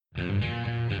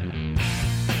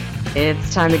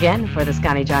It's time again for the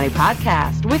Scotty Johnny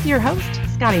podcast with your host,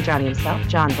 Scotty Johnny himself,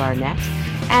 John Barnett,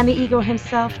 and the ego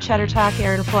himself, Cheddar Talk,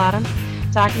 Aaron Flottam,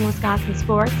 talking Wisconsin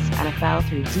sports, NFL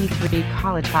through D3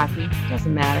 college hockey,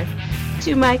 doesn't matter.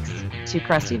 2 mics, 2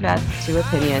 crusty vets, 2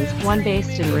 opinions, one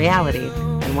based in reality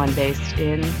and one based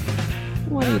in,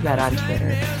 what do you bet on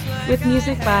Twitter? With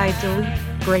music by Delete,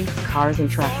 Grace, Cars, and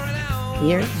Trucks.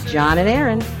 Here's John and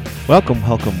Aaron. Welcome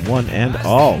one and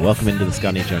all. Welcome into the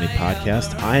Scotty Johnny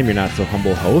podcast. I am your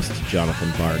not-so-humble host,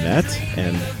 Jonathan Barnett,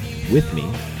 and with me,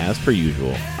 as per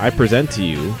usual, I present to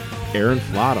you Aaron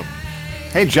Flottam.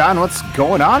 Hey, John, what's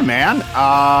going on, man?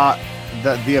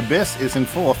 The Abyss is in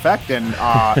full effect, and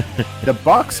the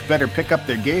Bucks better pick up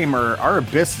their game, or our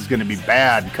Abyss is going to be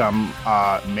bad come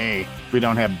May. We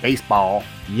don't have baseball.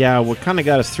 Yeah, what kind of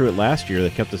got us through it last year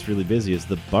that kept us really busy is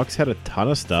the Bucks had a ton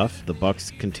of stuff. The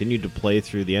Bucks continued to play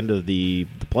through the end of the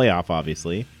playoff,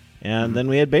 obviously, and then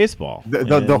we had baseball. The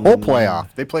whole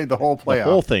playoff. They played the whole playoff.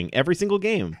 The whole thing, every single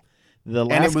game. The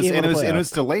last game of the playoff. It was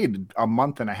delayed a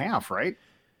month and a half, right?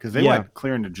 Because they went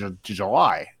clear into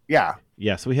July. Yeah.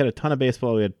 Yeah, so we had a ton of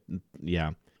baseball. We had,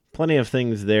 plenty of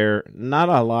things there. Not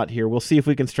a lot here. We'll see if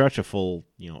we can stretch a full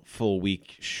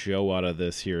week show out of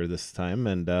this time.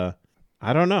 And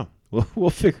I don't know.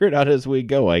 We'll figure it out as we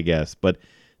go, I guess. But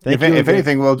if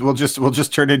anything, we'll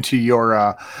just turn into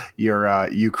your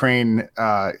Ukraine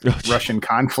Russian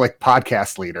conflict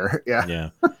podcast leader. Yeah.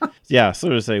 So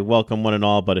to say, welcome one and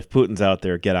all. But if Putin's out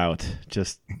there, get out.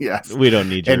 Just yes, we don't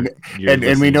need you.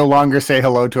 And we no longer say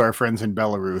hello to our friends in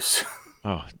Belarus.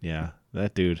 Oh yeah,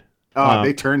 that dude. Oh,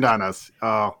 they turned on us.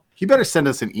 Oh, he better send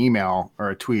us an email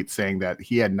or a tweet saying that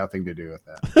he had nothing to do with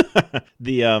that.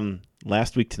 The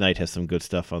Last Week Tonight has some good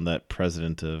stuff on that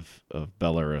president of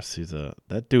Belarus. He's a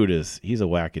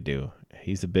wackadoo.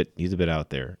 He's a bit out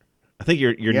there. I think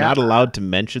you're not allowed to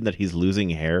mention that he's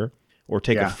losing hair or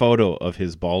take a photo of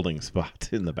his balding spot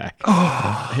in the back.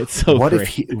 Oh, it's so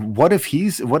great. What if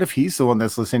he's the one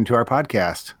that's listening to our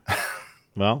podcast?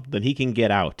 Well, then he can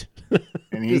get out.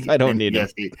 I don't need him.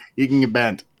 He can get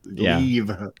bent. Leave.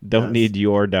 Don't need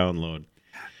your download.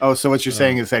 Oh, so what you're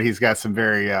saying is that he's got some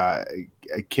very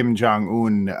Kim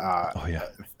Jong-un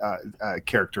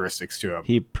characteristics to him.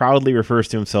 He proudly refers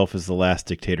to himself as the last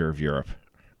dictator of Europe.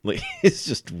 Like, it's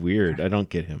just weird. I don't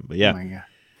get him, but yeah. Oh my God.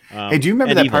 Hey, do you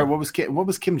remember that part? What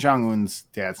was Kim Jong-un's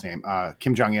dad's name?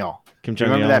 Kim Jong-il. Kim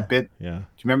Jong-il. Remember that bit? Yeah. Do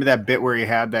you remember that bit where he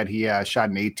shot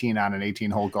an 18 on an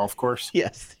 18-hole golf course?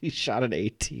 Yes, he shot an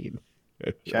 18.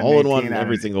 All in one,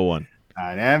 every single one.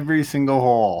 On every single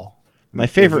hole. My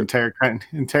favorite. His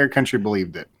entire country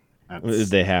believed it.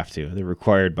 They have to. They're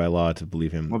required by law to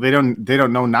believe him. Well, they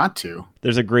don't know not to.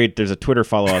 There's a Twitter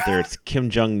follow out there. It's Kim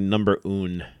Jong number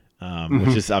un.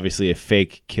 Which is obviously a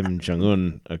fake Kim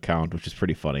Jong-un account, which is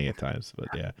pretty funny at times. But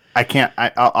yeah,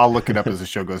 I'll look it up as the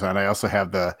show goes on. I also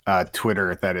have the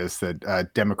Twitter that is the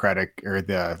Democratic or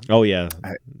the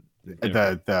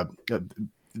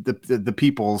the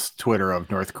People's Twitter of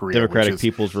North Korea, Democratic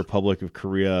People's Republic of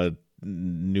Korea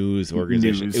news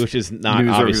organization, which is not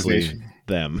obviously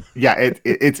them. Yeah,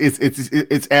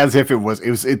 it's as if it was.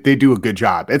 They do a good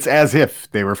job. It's as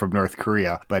if they were from North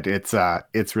Korea, but it's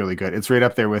really good. It's right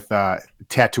up there with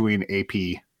Tatooine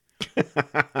AP.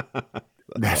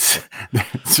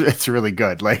 It's really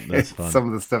good. Like some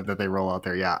of the stuff that they roll out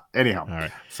there. Yeah. Anyhow, all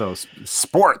right. So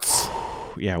sports.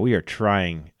 Yeah, we are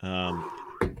trying.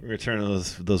 We're returning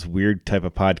those weird type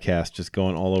of podcasts just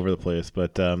going all over the place.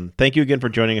 But thank you again for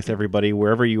joining us, everybody,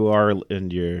 wherever you are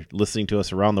and you're listening to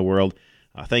us around the world.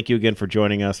 Thank you again for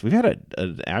joining us. We've had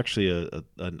actually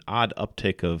an odd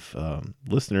uptick of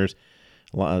listeners,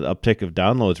 uptick of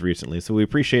downloads recently. So we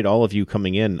appreciate all of you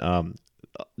coming in.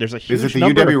 There's a huge Is it the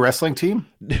number UW wrestling team?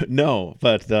 No,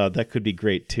 but that could be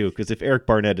great too. Because if Eric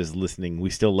Barnett is listening, we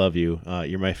still love you.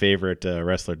 You're my favorite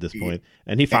wrestler at this point,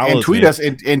 and he follows. And tweet us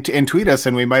and tweet us,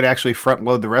 and we might actually front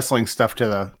load the wrestling stuff to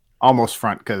the almost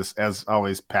front. Because as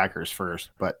always, Packers first.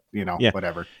 But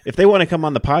whatever. If they want to come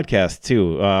on the podcast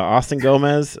too, Austin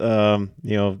Gomez, Eric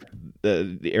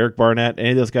Barnett,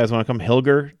 any of those guys want to come?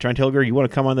 Trent Hilger, you want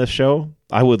to come on this show?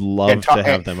 I would love to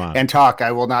have them on and talk.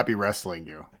 I will not be wrestling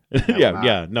you.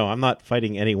 No, I'm not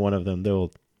fighting any one of them.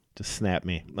 They'll just snap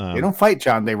me. They don't fight,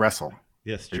 John. They wrestle.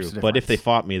 Yes, true. But if they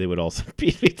fought me, they would also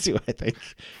beat me too, I think,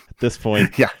 at this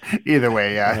point. Yeah. Either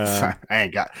way, yeah. I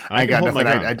ain't got nothing.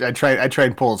 I try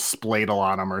and pull a spladle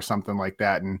on them or something like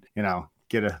that, and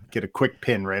get a quick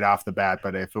pin right off the bat.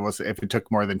 But if it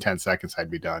took more than 10 seconds, I'd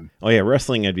be done. Oh yeah,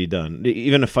 wrestling, I'd be done.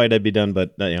 Even a fight, I'd be done.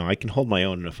 But I can hold my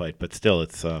own in a fight. But still,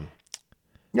 it's I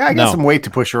got some weight to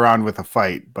push around with a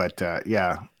fight. But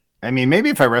yeah. I mean, maybe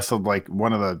if I wrestled like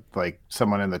one of the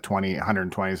someone in the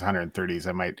 120s, 130s,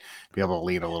 I might be able to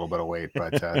lean a little bit of weight,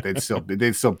 but they'd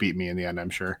still beat me in the end, I'm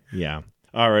sure. Yeah.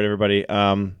 All right, everybody.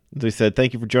 As we said,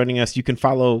 thank you for joining us. You can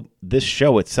follow this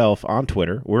show itself on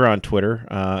Twitter. We're on Twitter,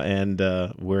 and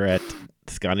we're at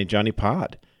Scotty Johnny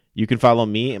Pod. You can follow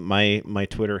me. My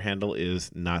Twitter handle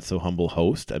is Not So Humble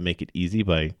Host. I make it easy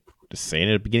by just saying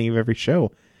it at the beginning of every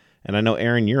show. And I know,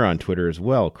 Aaron, you're on Twitter as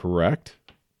well, correct?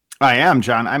 I am,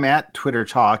 John. I'm at Twitter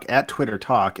Talk.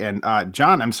 And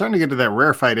John, I'm starting to get to that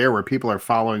rarefied air where people are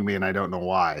following me and I don't know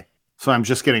why. So I'm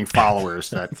just getting followers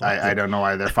that I don't know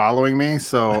why they're following me.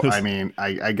 So, I mean,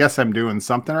 I guess I'm doing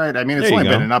something right. I mean, it's only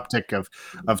been an uptick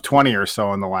of 20 or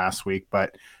so in the last week,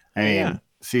 but I mean,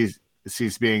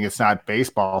 sees being it's not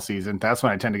baseball season. That's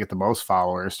when I tend to get the most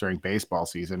followers during baseball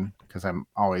season because I'm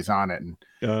always on it. And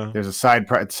there's a side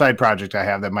project I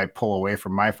have that might pull away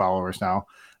from my followers now.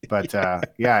 But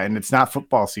and it's not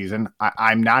football season.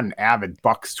 I'm not an avid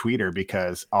Bucks tweeter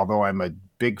because although I'm a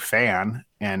big fan,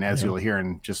 and as you'll hear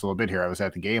in just a little bit here, I was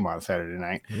at the game on Saturday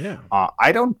night. Yeah,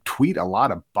 I don't tweet a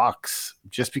lot of Bucks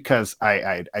just because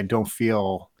I don't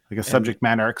feel like a subject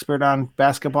matter expert on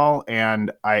basketball,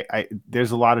 and I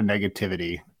there's a lot of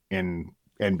negativity in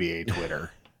NBA Twitter.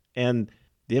 And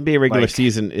the NBA regular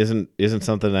season isn't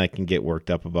something I can get worked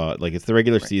up about. Like, it's the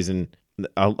regular season.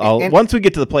 I'll once we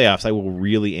get to the playoffs, I will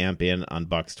really amp in on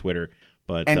Bucks Twitter.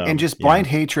 But and just blind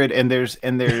hatred, and there's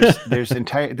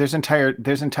entire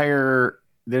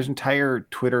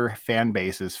Twitter fan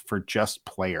bases for just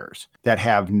players that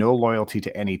have no loyalty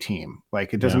to any team.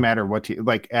 Like, it doesn't matter what team.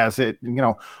 Like,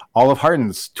 all of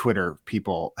Harden's Twitter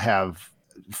people have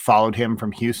followed him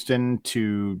from Houston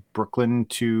to Brooklyn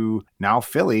to now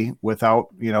Philly without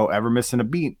ever missing a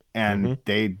beat, and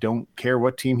they don't care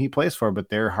what team he plays for, but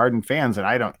they're Harden fans.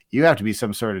 And you have to be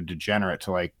some sort of degenerate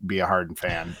to like be a Harden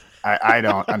fan. I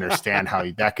don't understand how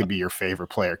that could be your favorite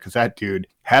player, because that dude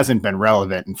hasn't been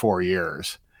relevant in 4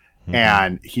 years.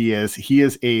 And he is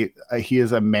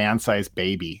a man-sized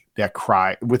baby that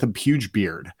cry with a huge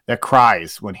beard that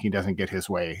cries when he doesn't get his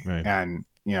way, and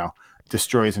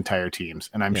destroys entire teams.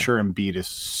 And I'm sure Embiid is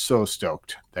so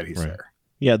stoked that he's there.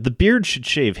 Yeah, the beard should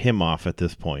shave him off at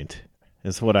this point,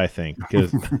 is what I think,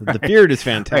 because the beard is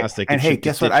fantastic. And hey,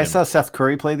 guess what? I saw Seth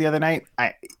Curry play the other night.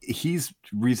 He's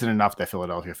reason enough that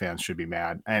Philadelphia fans should be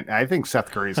mad. And I think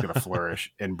Seth Curry is going to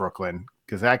flourish in Brooklyn,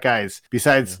 because that guy's,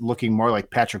 besides looking more like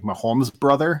Patrick Mahomes'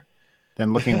 brother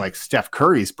than looking like Steph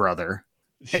Curry's brother,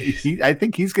 I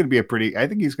think he's going to be a pretty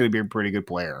good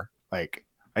player. Like,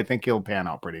 I think he'll pan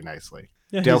out pretty nicely.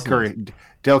 Yeah, Del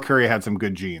Curry had some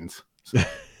good genes. So.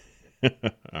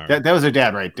 That was her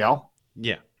dad, right? Del?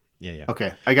 Yeah.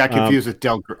 Okay, I got confused with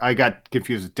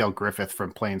Del Griffith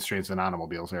from Planes, Trains, and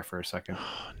Automobiles there for a second.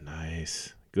 Oh,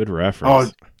 nice, good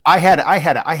reference. Oh, I had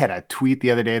a tweet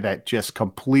the other day that just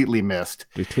completely missed.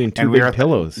 Between two big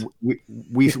pillows.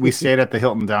 We stayed at the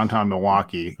Hilton downtown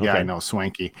Milwaukee. Okay. Yeah, I know,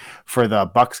 swanky, for the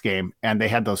Bucks game, and they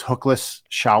had those hookless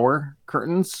shower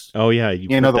curtains. Oh yeah, you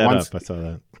put that ones up. I saw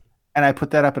that, and I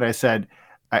put that up, and I said,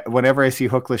 whenever I see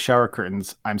hookless shower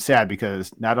curtains, I'm sad,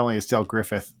 because not only is Del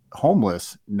Griffith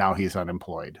homeless, now he's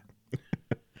unemployed.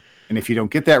 And if you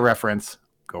don't get that reference,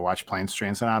 go watch Planes,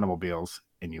 Trains, and Automobiles,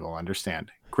 and you will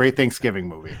understand. Great Thanksgiving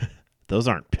movie. Those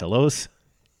aren't pillows.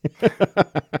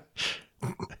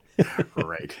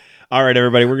 Right. All right,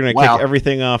 everybody. We're going to kick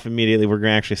everything off immediately. We're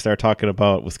going to actually start talking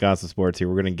about Wisconsin sports here.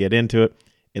 We're going to get into it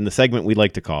in the segment we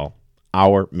like to call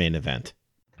Our Main Event.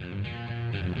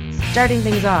 Starting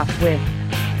things off with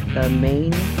the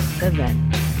main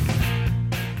event.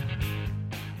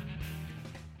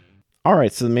 All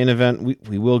right, so the main event,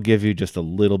 we will give you just a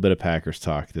little bit of Packers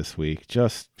talk this week,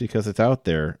 just because it's out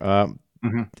there.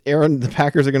 Aaron, the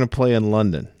Packers are going to play in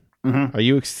London. Are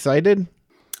you excited?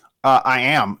 I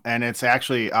am, and it's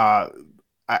actually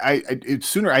it's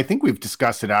sooner. I think we've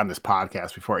discussed it on this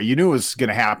podcast before. You knew it was going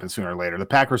to happen sooner or later. The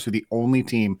Packers are the only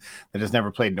team that has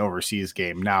never played an overseas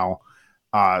game. Now,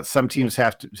 some teams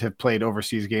have played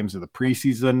overseas games in the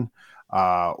preseason.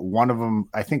 One of them,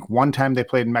 I think one time they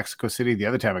played in Mexico City. The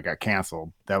other time it got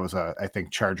canceled. That was I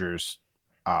think Chargers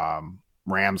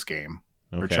Rams game,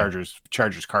 or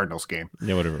Chargers Cardinals game.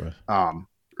 Yeah, whatever it was.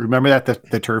 Remember that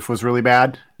the turf was really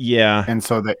bad? Yeah. And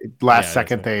so the last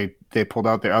second they pulled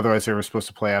out there. Otherwise they were supposed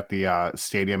to play at the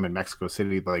stadium in Mexico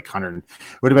City, like 100. It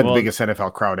would have been the biggest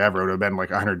NFL crowd ever. It would have been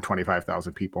like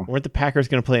 125,000 people. Weren't the Packers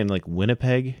going to play in like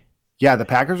Winnipeg? Yeah, the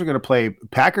Packers are going to play.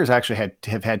 Packers actually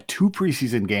have had 2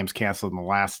 preseason games canceled in the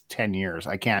last 10 years.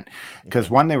 I can't, because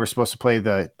one, they were supposed to play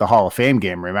the Hall of Fame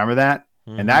game. Remember that?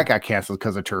 And that got canceled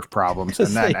because of turf problems.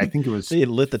 And then I think it was they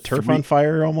lit the turf on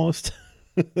fire almost.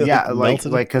 Yeah,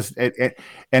 Melted? because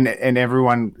and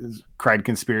everyone cried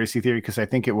conspiracy theory because I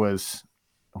think it was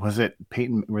it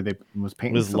Peyton? Was It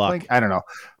Peyton was still playing? Luck. I don't know.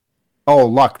 Oh,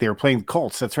 Luck. They were playing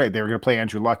Colts. That's right. They were going to play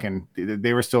Andrew Luck, and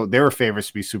they were favorites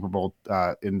to be Super Bowl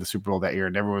in the Super Bowl that year.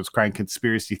 And everyone was crying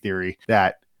conspiracy theory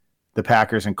that the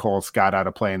Packers and Colts got out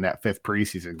of playing that 5th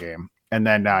preseason game. And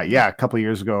then, a couple of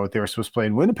years ago, they were supposed to play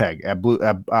in Winnipeg at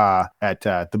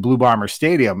the Blue Bomber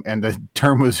Stadium, and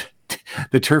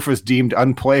the turf was deemed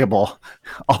unplayable,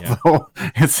 although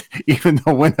even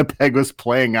though Winnipeg was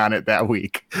playing on it that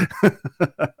week,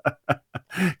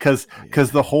 because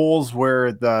the holes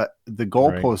where the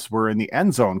goalposts were in the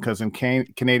end zone, because in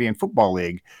Canadian Football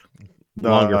League,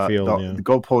 Longer field,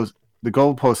 the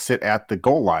goalposts sit at the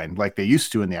goal line like they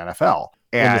used to in the NFL.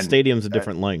 And the stadium's a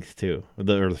different length too, or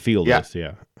the field is,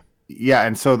 Yeah,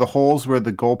 and so the holes where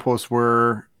the goalposts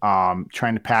were,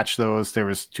 trying to patch those, there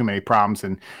was too many problems,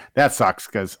 and that sucks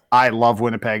because I love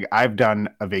Winnipeg. I've done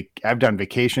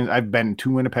vacations. I've been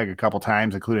to Winnipeg a couple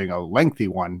times, including a lengthy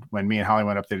one when me and Holly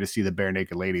went up there to see the Bare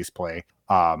Naked Ladies play.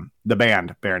 The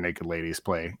band Bare Naked Ladies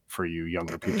play, for you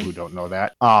younger people who don't know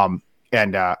that.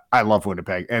 And I love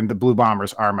Winnipeg, and the Blue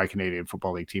Bombers are my Canadian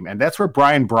Football League team, and that's where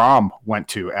Brian Braum went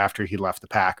to after he left the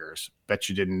Packers. Bet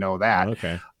you didn't know that.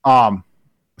 Okay.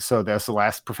 So that's the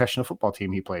last professional football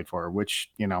team he played for, which,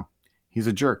 he's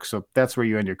a jerk. So that's where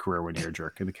you end your career, when you're a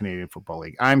jerk in the Canadian Football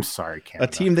League. I'm sorry, Canada.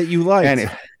 A team that you like.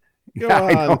 Anyway,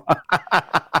 I know.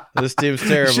 This team's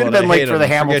terrible. Should have been late for the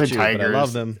Hamilton Tigers. I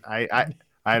love them. I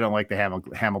don't like the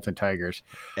Hamilton Tigers.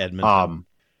 Edmonton.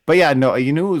 But yeah, no,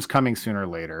 you knew it was coming sooner or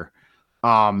later.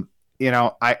 I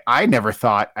never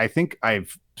thought. I think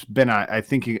I've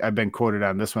been quoted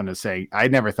on this one as saying I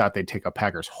never thought they'd take a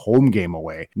Packers home game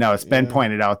away. Now it's been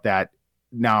pointed out that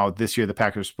now this year the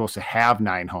Packers are supposed to have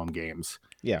 9 home games.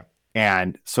 Yeah,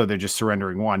 and so they're just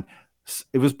surrendering one.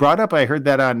 It was brought up. I heard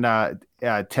that on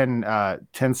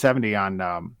 1070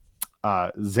 on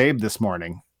Zabe this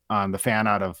morning on the fan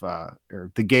out of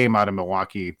or the game out of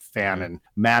Milwaukee fan and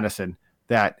Madison,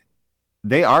 that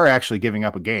they are actually giving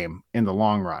up a game in the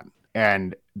long run.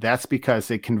 And that's because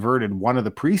they converted one of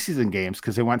the preseason games,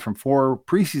 because they went from 4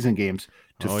 preseason games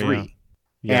to 3.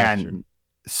 Yeah, and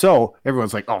so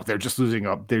everyone's like, oh, they're just losing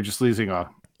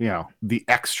the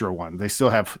extra one. They still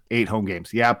have 8 home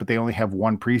games. Yeah, but they only have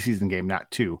 1 preseason game, not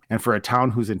 2. And for a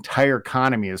town whose entire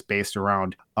economy is based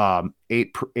around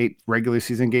 8 regular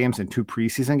season games and 2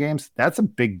 preseason games, that's a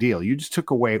big deal. You just took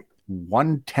away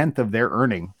 1/10 of their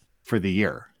earning for the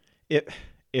year.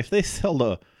 If they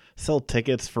sell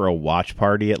tickets for a watch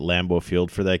party at Lambeau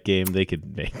Field for that game, they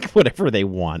could make whatever they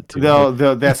want to.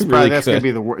 That's gonna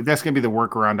be the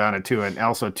workaround on it too. And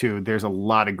also too, there's a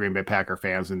lot of Green Bay Packer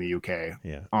fans in the UK.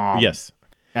 Yeah. Yes.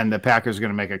 And the Packers are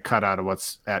going to make a cut out of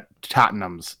what's at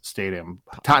Tottenham's stadium,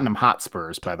 Tottenham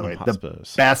Hotspurs, by the way.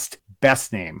 Hotspurs. The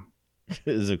best name.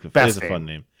 Is a fun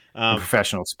name.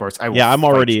 Professional sports.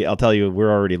 I'll tell you,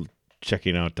 we're already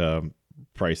checking out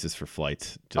prices for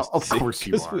flights. Of course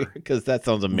you are. Because that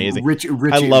sounds amazing.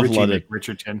 I love London.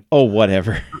 Richardson. Oh,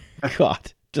 whatever.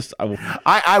 God.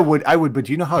 I would, but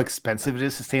do you know how expensive it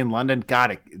is to stay in London?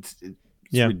 God, it's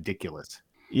ridiculous.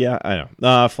 Yeah, I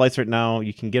know. Flights right now,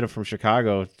 you can get them from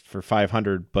Chicago for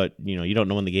 $500, but you don't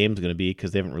know when the game's going to be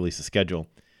because they haven't released a schedule.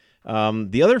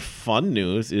 The other fun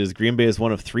news is Green Bay is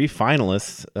one of 3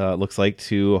 finalists, looks like,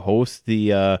 to host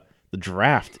the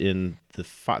draft in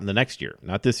the next year,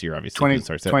 not this year, obviously.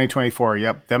 2024.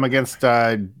 Yep, them against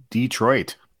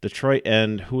Detroit.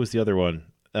 And who was the other one?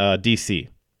 DC.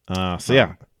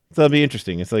 So that'll be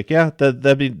interesting. It's like,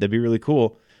 that'd be really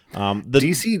cool.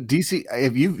 DC.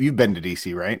 If you've been to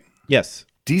DC, right? Yes.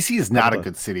 DC is not a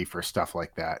good city for stuff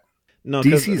like that. No,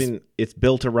 because it's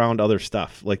built around other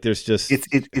stuff. Like there's just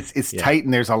it's tight,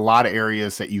 and there's a lot of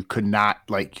areas that you could not,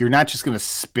 like, you're not just going to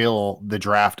spill the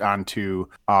draft onto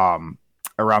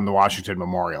around the Washington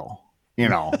Memorial.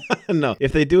 No,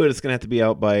 if they do it, it's going to have to be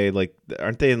out by, like,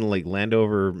 aren't they in like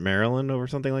Landover, Maryland, or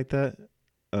something like that?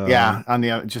 On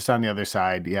the other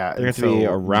side. Yeah, they're going to be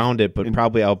around it, but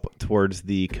probably out towards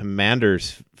the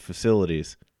Commanders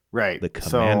facilities. Right, the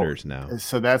Commanders now.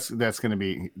 So that's going to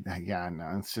be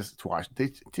it's just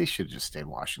Washington. They should have just stayed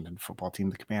Washington football team.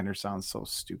 The Commanders sounds so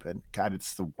stupid. God,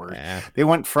 it's the worst. They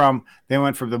went from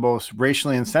the most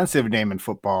racially insensitive name in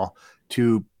football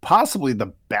to possibly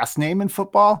the best name in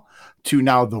football to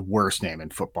now the worst name in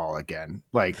football again.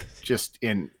 Like, just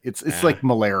it's like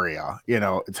malaria.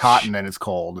 It's hot and then it's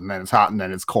cold, and then it's hot and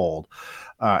then it's cold.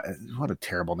 What a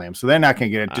terrible name. So they're not going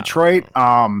to get it. Detroit.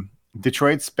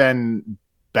 Detroit's been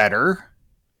better.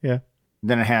 Yeah.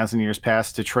 than it has in years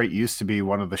past. Detroit used to be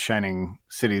one of the shining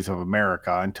cities of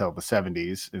America until the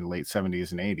 70s, in late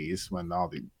 70s and 80s, when all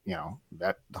the,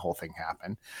 the whole thing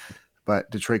happened. But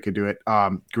Detroit could do it.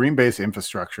 Green Bay's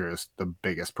infrastructure is the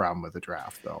biggest problem with the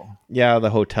draft, though. Yeah, the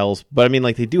hotels. But I mean,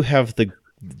 like, they do have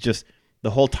the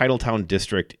whole Titletown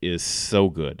district is so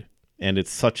good. And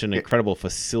it's such an incredible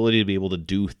facility to be able to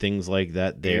do things like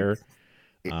that there.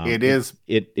 It is.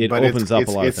 It opens up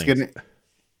a lot of things.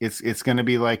 It's going to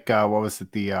be like, what was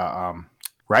it, the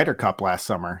Ryder Cup last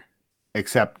summer,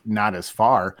 except not as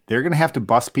far. They're going to have to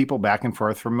bus people back and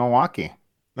forth from Milwaukee.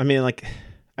 I mean, like,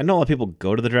 I know a lot of people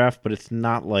go to the draft, but it's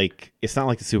not like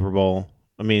the Super Bowl.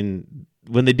 I mean,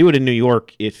 when they do it in New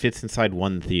York, it fits inside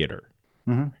one theater.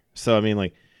 Mm-hmm. So, I mean,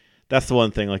 like, that's the one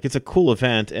thing. Like, it's a cool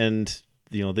event, and,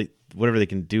 whatever they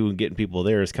can do and getting people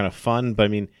there is kind of fun. But, I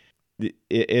mean,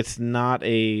 it's not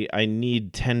I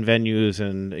need 10 venues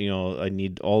and, I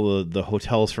need all the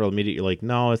hotels for immediate. Like,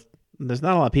 no, there's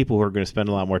not a lot of people who are going to spend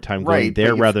a lot more time going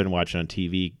there rather than watching on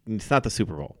TV. It's not the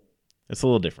Super Bowl. It's a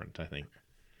little different, I think.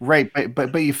 Right,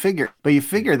 but you figure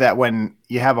that when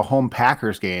you have a home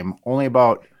Packers game, only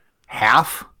about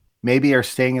half maybe are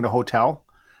staying in a hotel.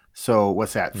 So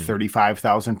what's that?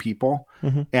 35,000 people,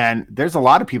 and there's a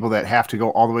lot of people that have to go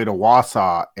all the way to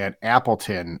Wausau and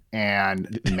Appleton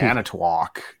and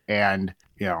Manitowoc and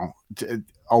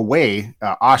away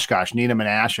Oshkosh, Needham, and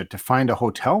Asha to find a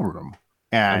hotel room.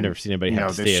 And I've never seen anybody have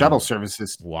to stay shuttle in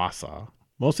services. Wausau.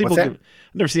 Most people. I've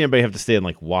never seen anybody have to stay in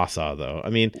like Wausau though.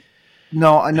 I mean.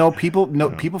 No,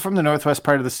 people from the northwest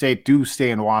part of the state do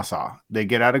stay in Wausau. They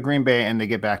get out of Green Bay and they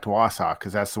get back to Wausau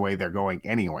because that's the way they're going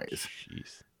anyways.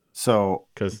 Jeez. So,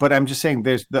 but I'm just saying,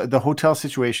 there's the hotel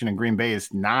situation in Green Bay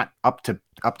is not up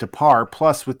to par.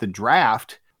 Plus, with the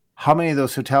draft, how many of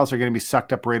those hotels are going to be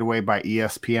sucked up right away by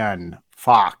ESPN,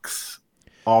 Fox,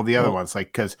 all the other ones? Like,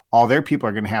 because all their people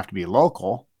are going to have to be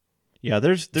local. Yeah,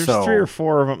 there's 3 or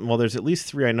 4 of them. Well, there's at least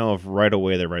 3 I know of right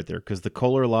away. They're right there because the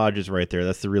Kohler Lodge is right there.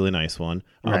 That's the really nice one.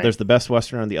 Right. There's the Best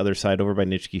Western on the other side over by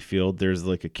Nitschke Field. There's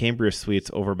like a Cambria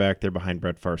Suites over back there behind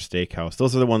Brett Favre Steakhouse.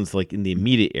 Those are the ones like in the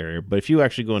immediate area. But if you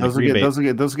actually go into Green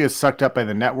Bay, those get sucked up by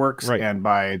the networks and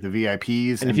by the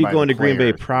VIPs. And if you go into Green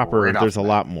Bay proper, there's a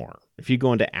lot more. If you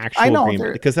go into actual Green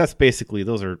Bay, because that's basically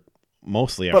those are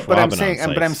mostly but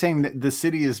I'm saying that the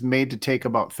city is made to take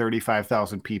about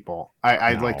 35,000 people.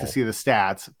 I'd like to see the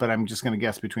stats, but I'm just going to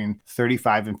guess between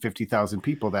 35 and 50,000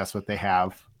 people. That's what they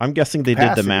have. I'm guessing they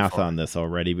did the math on this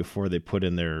already before they put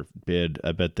in their bid.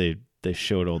 I bet they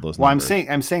showed all those numbers. Well,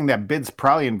 I'm saying that bid's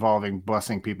probably involving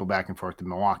busing people back and forth to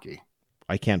Milwaukee.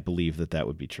 I can't believe that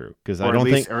would be true because or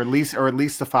at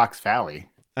least the Fox Valley.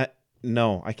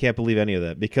 No, I can't believe any of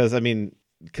that because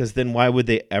then why would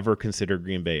they ever consider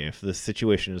Green Bay if the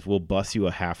situation is we'll bus you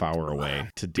a half hour away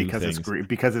to do things?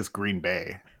 Because it's Green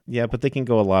Bay. Yeah, but they can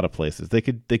go a lot of places. They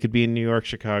could be in New York,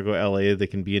 Chicago, LA. They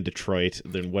can be in Detroit.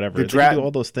 Then whatever. They can do all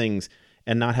those things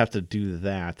and not have to do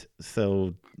that.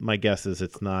 So my guess is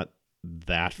it's not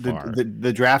that far.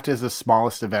 The draft is the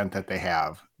smallest event that they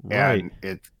have, right?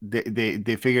 And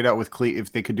they figured out with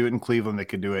if they could do it in Cleveland, they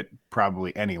could do it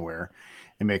probably anywhere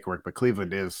and make it work. But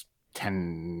Cleveland is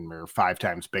 10 or 5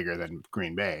 times bigger than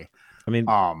Green Bay. I mean,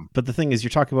 but the thing is, you're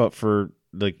talking about for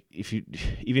like even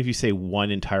if you say one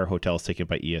entire hotel is taken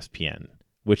by ESPN,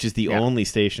 which is the only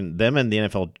station, them and the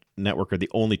NFL Network are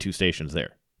the only 2 stations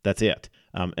there. That's it.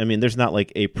 I mean, there's not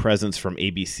like a presence from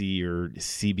ABC or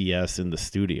CBS in the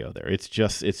studio there. It's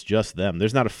just them.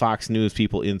 There's not a Fox News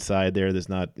people inside there. There's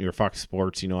not your Fox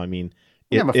Sports. I mean.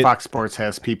 Fox Sports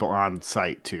has people on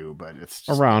site too, but it's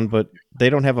just around. But they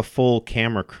don't have a full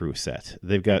camera crew set.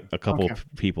 They've got a couple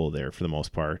people there for the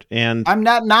most part. And I'm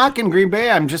not knocking Green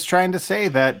Bay. I'm just trying to say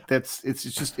that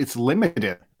it's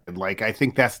limited. Like I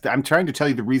think I'm trying to tell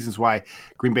you the reasons why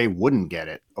Green Bay wouldn't get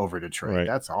it over Detroit. Right.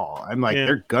 That's all. I'm like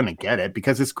they're gonna get it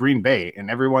because it's Green Bay and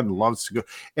everyone loves to go,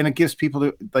 and it gives people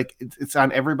to like it's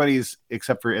on everybody's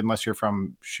except for unless you're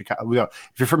from Chicago.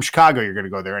 If you're from Chicago, you're gonna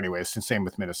go there anyways. It's the same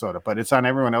with Minnesota, but it's on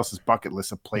everyone else's bucket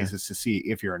list of places to see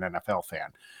if you're an NFL fan.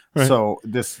 Right. So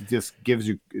this gives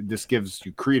you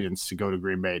credence to go to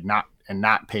Green Bay,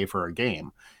 not pay for a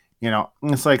game.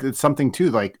 It's something too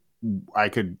like. I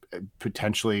could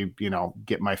potentially,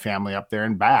 get my family up there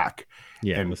and back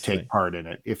and take part in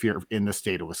it if you're in the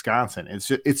state of Wisconsin.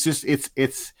 It's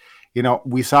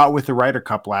we saw it with the Ryder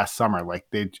Cup last summer. Like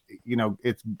and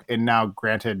now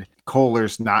granted,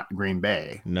 Kohler's not Green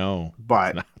Bay. No,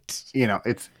 but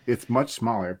it's much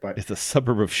smaller, but it's a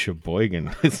suburb of Sheboygan.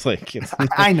 It's like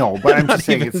I know, but I'm just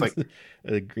saying it's like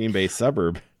a Green Bay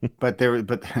suburb. But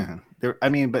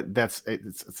that's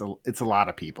it's a lot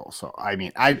of people. So I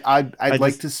mean, I'd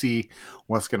like to see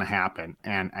what's going to happen.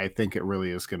 And I think it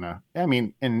really is going to, I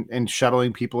mean, and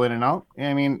shuttling people in and out.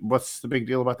 I mean, what's the big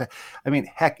deal about that? I mean,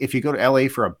 heck, if you go to LA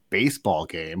for a baseball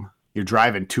game, you're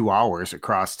driving 2 hours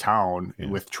across town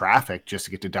with traffic just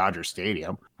to get to Dodger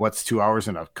Stadium. What's 2 hours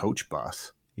in a coach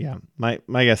bus? Yeah. My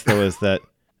guess, though, is that,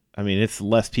 I mean, it's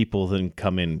less people than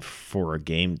come in for a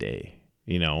game day.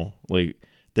 You know, like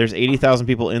there's 80,000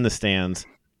 people in the stands,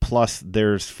 plus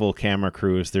there's full camera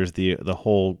crews. There's the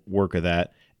whole work of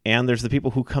that. And there's the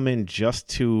people who come in just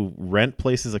to rent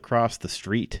places across the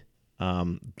street.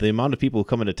 The amount of people who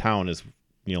come into town is,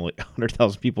 you know, like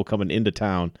 100,000 people coming into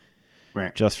town.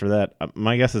 Right. Just for that.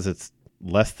 My guess is it's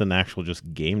less than actual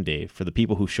just game day for the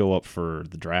people who show up for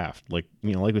the draft. Like,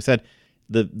 you know, like we said,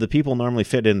 the people normally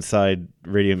fit inside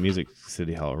Radio Music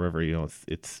City Hall, River. You know,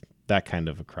 it's that kind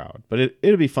of a crowd. But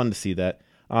it'll be fun to see that.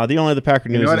 The only other Packer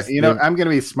news is... I'm going to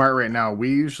be smart right now. We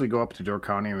usually go up to Door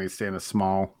County and we stay in a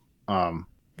small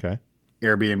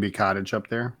Airbnb cottage up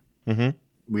there. Mm-hmm.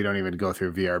 We don't even go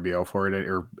through VRBO for it,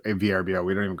 or a VRBO.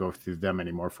 We don't even go through them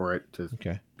anymore for it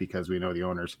because we know the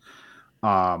owners.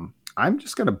 I'm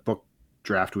just going to book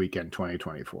draft weekend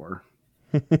 2024.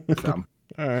 So,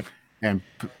 all right. And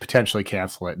potentially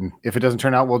cancel it. And if it doesn't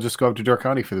turn out, we'll just go up to Door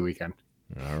County for the weekend.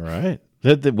 All right.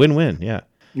 The win-win. Yeah.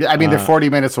 Yeah. I mean, they're 40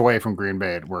 minutes away from Green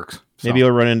Bay. It works. So. Maybe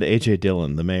you'll run into AJ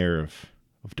Dillon, the mayor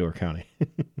of Door County.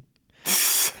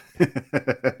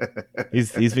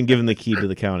 He's been given the key to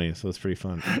the county, so it's pretty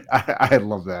fun. I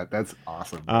love that. That's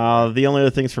awesome. The only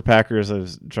other things for Packers I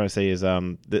was trying to say is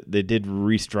they did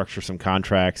restructure some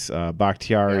contracts.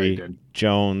 Bakhtiari,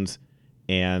 Jones,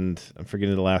 and I'm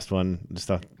forgetting the last one. This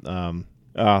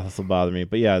will bother me.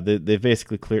 But yeah, they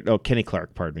basically cleared. Oh, Kenny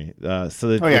Clark, pardon me. So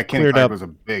they Kenny cleared Clark up. was a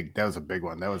big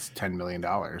one. That was $10 million.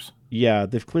 Yeah,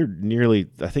 they've cleared nearly.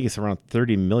 I think it's around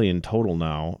 $30 million total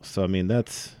now. So I mean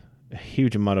that's a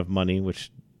huge amount of money,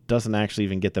 which doesn't actually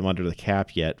even get them under the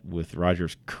cap yet with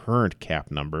Rodgers' current cap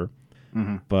number.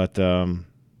 Mm-hmm. But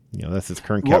you know, that's his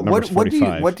current cap number.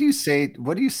 45. What do you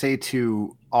say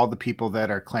to all the people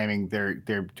that are claiming they're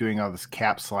doing all this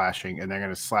cap slashing and they're going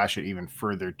to slash it even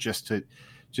further just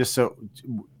so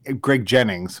Greg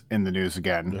Jennings in the news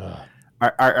again?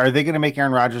 Are they going to make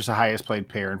Aaron Rodgers the highest paid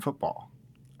player in football?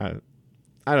 I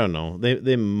don't know.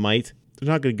 They might. They're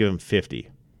not going to give him 50.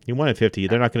 He wanted 50.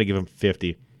 They're not going to give him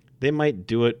 50. They might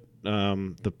do it.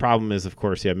 The problem is, of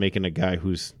course, making a guy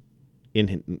who's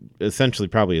in essentially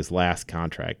probably his last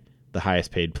contract, the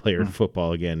highest paid player in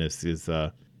football again is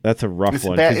that's a rough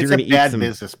one. It's a bad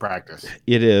business practice.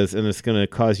 It is, and it's going to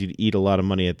cause you to eat a lot of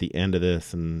money at the end of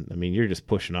this. And I mean, you're just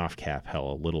pushing off cap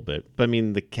hell a little bit. But I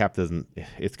mean, the cap doesn't.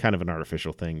 It's kind of an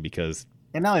artificial thing because.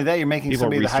 And not only that, you're making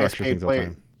somebody the highest paid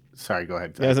player. Sorry, go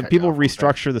ahead. Yeah, people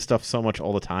restructure the stuff so much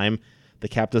all the time. The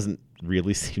cap doesn't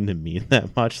really seem to mean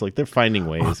that much. Like they're finding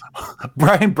ways.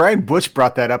 Brian Butch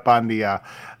brought that up on the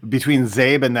between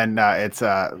Zabe and then it's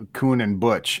Kuhn and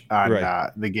Butch on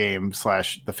the game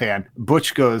 / the fan.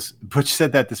 Butch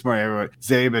said that this morning. Everyone,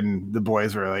 Zabe and the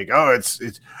boys were like, "Oh,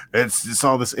 it's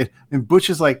all this," and Butch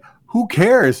is like, "Who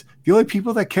cares? The only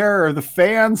people that care are the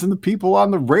fans and the people on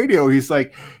the radio." He's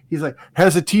like,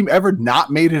 "Has a team ever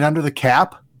not made it under the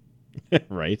cap?"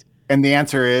 Right. And the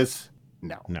answer is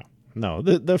no. No,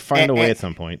 they'll find a way at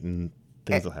some point, and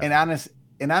things will happen.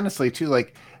 And honestly, too,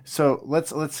 like, so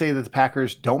let's say that the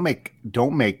Packers don't make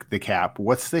the cap.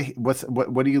 What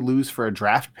do you lose for a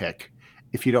draft pick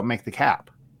if you don't make the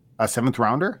cap? A 7th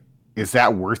rounder? Is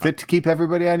that worth it to keep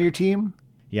everybody on your team?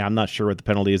 Yeah, I'm not sure what the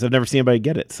penalty is. I've never seen anybody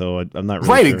get it, so I'm not really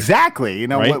right. Sure. Exactly. You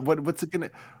know, right? What's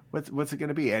it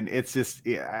gonna be? And it's just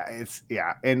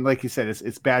and like you said,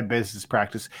 it's bad business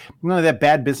practice. None of that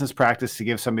bad business practice to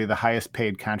give somebody the highest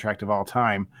paid contract of all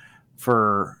time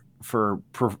for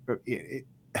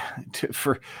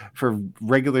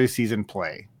regular season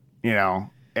play, you know,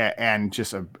 and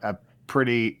just a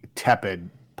pretty tepid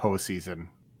postseason,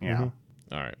 you know.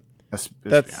 All right,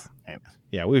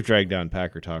 yeah, we've dragged down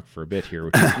Packer talk for a bit here,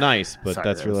 which is nice, but sorry,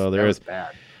 that's really all there is.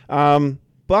 Bad.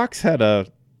 Bucks had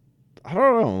I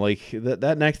don't know, like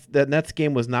that Nets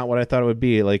game was not what I thought it would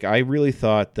be. Like I really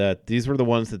thought that these were the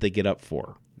ones that they get up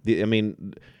for. I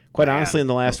mean, quite honestly, in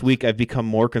the last week, I've become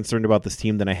more concerned about this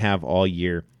team than I have all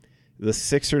year. The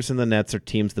Sixers and the Nets are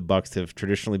teams the Bucks have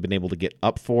traditionally been able to get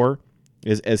up for,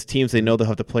 as teams they know they'll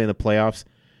have to play in the playoffs.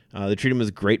 They treat them as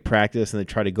great practice, and they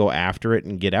try to go after it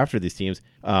and get after these teams.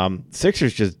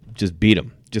 Sixers just beat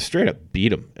them, just straight up beat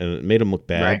them, and it made them look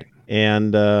bad. Right.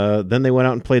 And then they went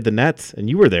out and played the Nets, and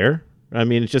you were there. I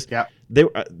mean, it's just they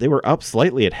were up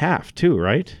slightly at half too,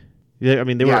 right? I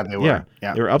mean, they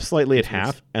were up slightly at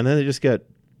half, and then they just got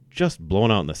just blown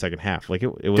out in the second half. Like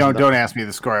it was. Don't ask me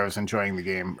the score. I was enjoying the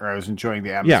game, or I was enjoying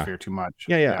the atmosphere too much.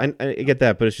 Yeah. I get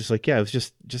that, but it's just like, it was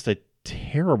just a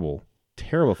terrible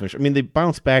finish. I mean, they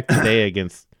bounced back today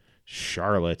against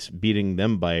Charlotte, beating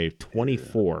them by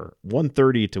 24,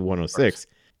 130 to 106.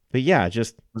 But yeah,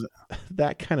 just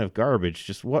that kind of garbage.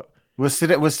 Just what was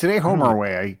today home or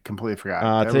away? I completely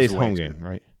forgot. Today's home game,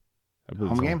 right?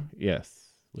 Home game? Yes.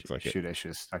 Looks like it. I should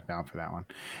have stuck down for that one.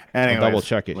 Anyways, I'll double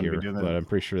check it here, but I'm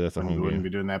pretty sure that's a home game. We wouldn't be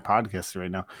doing that podcast right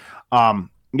now.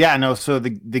 So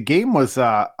the game was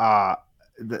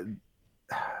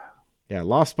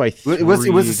lost by 3. It was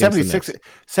the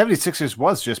 76ers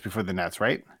was just before the Nets,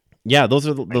 right? Yeah, those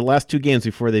are the last 2 games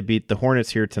before they beat the Hornets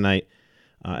here tonight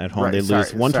at home. Right, they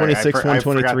lose 126,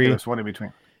 123, there was one in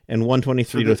between, and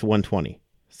 123 to 120.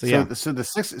 So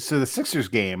the Sixers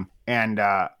game, and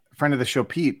friend of the show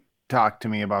Pete talked to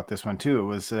me about this one too. It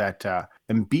was that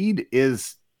Embiid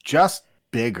is just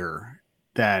bigger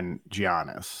than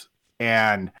Giannis,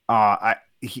 and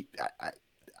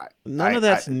none of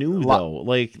that's new though.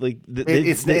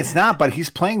 It's not, but he's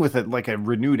playing with it like a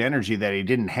renewed energy that he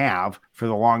didn't have for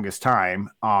the longest time.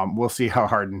 We'll see how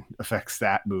Harden affects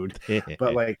that mood.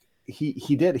 But like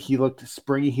he did, he looked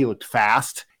springy, he looked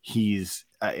fast. He's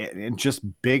and just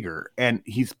bigger, and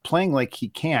he's playing like he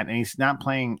can, and he's not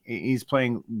playing. He's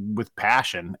playing with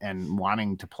passion and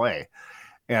wanting to play,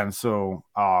 and so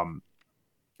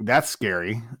that's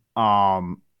scary.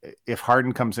 If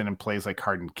Harden comes in and plays like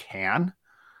Harden can.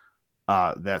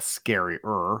 That's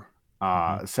scarier.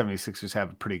 76ers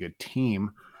have a pretty good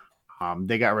team.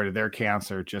 They got rid of their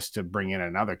cancer just to bring in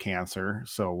another cancer.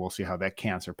 So we'll see how that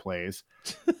cancer plays.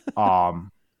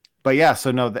 But yeah, so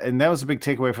no, and that was a big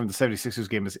takeaway from the 76ers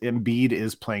game is Embiid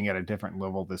is playing at a different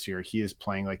level this year. He is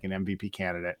playing like an MVP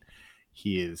candidate.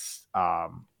 He is,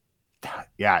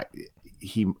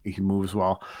 he moves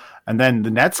well. And then the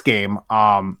Nets game,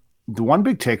 the one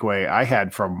big takeaway I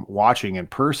had from watching in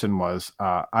person was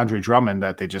Andre Drummond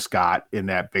that they just got in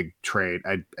that big trade.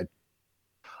 I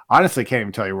honestly can't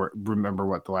even tell you remember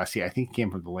what the last year. I think he came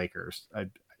from the Lakers.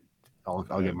 I'll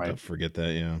get my forget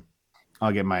that. Yeah,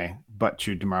 I'll get my butt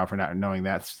chewed tomorrow for not knowing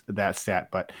that stat.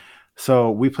 But so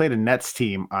we played a Nets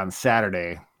team on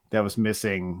Saturday that was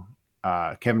missing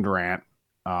Kevin Durant,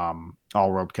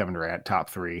 all-world Kevin Durant, top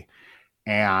 3,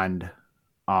 and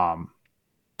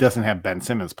doesn't have Ben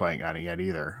Simmons playing on it yet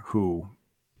either, who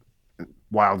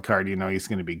wild card, he's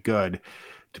going to be good.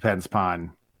 Depends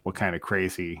upon what kind of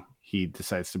crazy he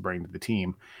decides to bring to the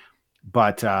team.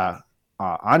 But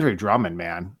Andre Drummond,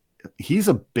 man, he's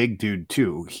a big dude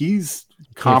too. He's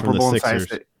comparable in size.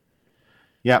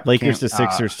 Lakers to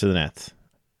Sixers to the Nets.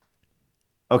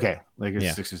 Okay. Lakers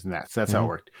to Sixers to the Nets. That's how it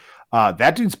worked.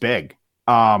 That dude's big.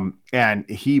 And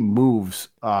he moves,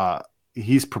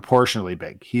 he's proportionally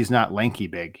big. He's not lanky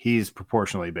big. He's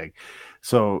proportionally big.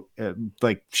 So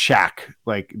like Shaq,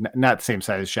 like not the same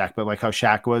size as Shaq, but like how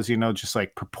Shaq was, just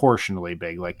like proportionally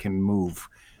big, like can move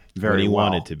very when he well.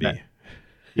 wanted to be.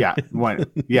 When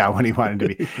he wanted to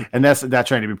be. And that's not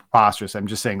trying to be preposterous. I'm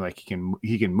just saying like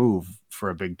he can move for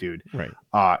a big dude. Right.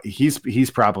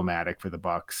 He's problematic for the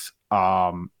Bucks.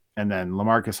 And then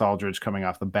LaMarcus Aldridge coming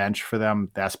off the bench for them,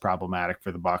 that's problematic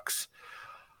for the Bucks.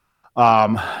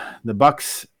 The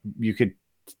Bucks, the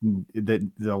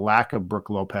lack of Brook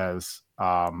Lopez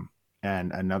and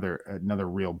another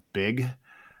real big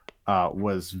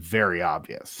was very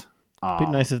obvious. It'd be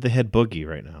nice if they had Boogie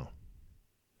right now.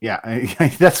 Yeah,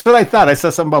 that's what I thought. I saw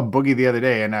something about Boogie the other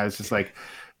day, and I was just like,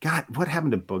 God, what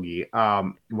happened to Boogie?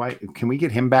 Why can we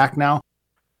get him back now?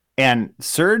 And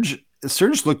Serge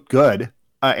looked good.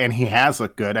 And he has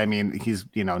looked good. I mean, he's,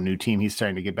 new team. He's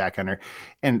starting to get back under.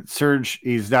 And Serge,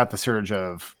 he's not the Serge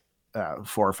of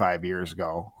 4 or 5 years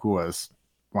ago, who was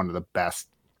one of the best,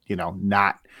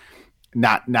 not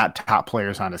top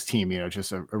players on his team,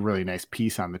 just a really nice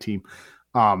piece on the team.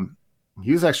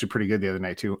 He was actually pretty good the other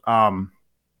night too.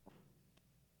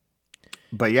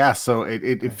 But yeah, so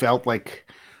it felt like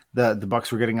the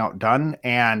Bucks were getting outdone.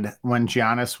 And when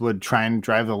Giannis would try and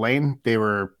drive the lane, they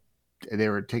were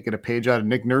taking a page out of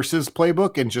Nick Nurse's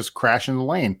playbook and just crashing the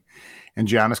lane. And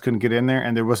Giannis couldn't get in there,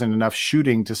 and there wasn't enough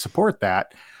shooting to support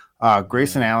that.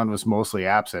 Grayson Allen was mostly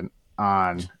absent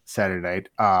on Saturday night.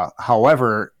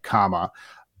 However,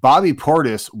 Bobby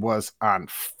Portis was on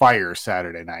fire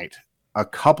Saturday night a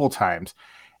couple times.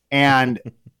 And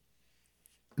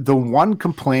the one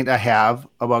complaint I have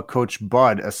about Coach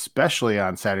Bud, especially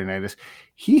on Saturday night, is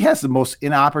he has the most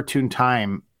inopportune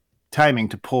timing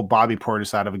to pull Bobby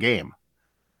Portis out of a game.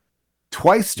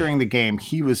 Twice during the game,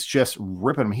 he was just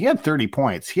ripping him. He had 30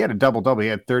 points. He had a double-double. He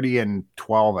had 30 and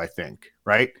 12, I think,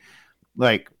 right?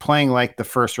 like playing like the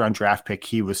first round draft pick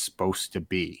he was supposed to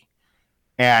be.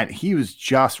 And he was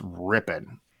just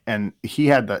ripping. And he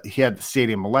had the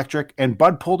stadium electric, and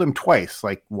Bud pulled him twice,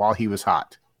 like while he was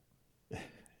hot.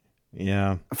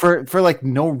 Yeah. For like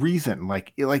no reason.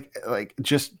 Like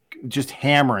just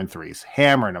hammering threes,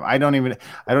 hammering them. I don't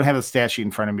have the stat sheet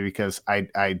in front of me because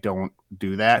I don't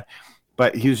do that.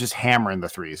 But he was just hammering the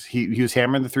threes. He was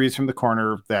hammering the threes from the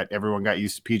corner that everyone got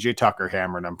used to PJ Tucker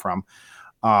hammering them from.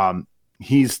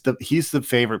 He's the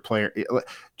favorite player.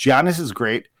 Giannis is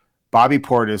great. Bobby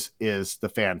Portis is the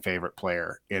fan favorite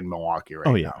player in Milwaukee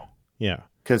right now. Yeah.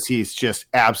 Because he's just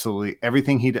absolutely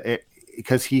everything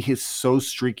because he is so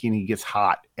streaky and he gets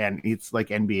hot and it's like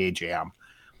NBA Jam.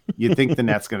 You'd think the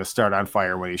net's going to start on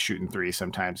fire when he's shooting threes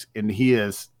sometimes. And he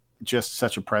is just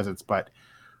such a presence. But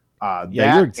you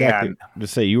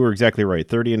were exactly right.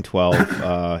 30 and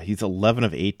 12. He's 11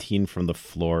 of 18 from the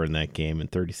floor in that game in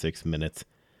 36 minutes.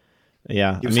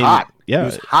 Yeah, he was hot. Yeah, he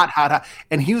was hot,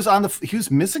 and he was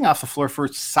missing off the floor for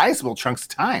sizable chunks of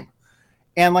time.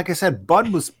 And like I said,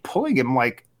 Bud was pulling him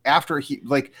like after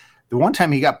the one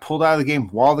time he got pulled out of the game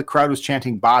while the crowd was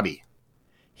chanting Bobby.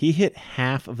 He hit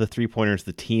half of the 3-pointers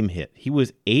the team hit. He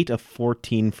was 8 of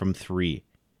 14 from 3.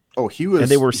 Oh, he was, and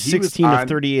they were 16 of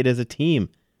 38 as a team.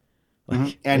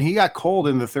 And he got cold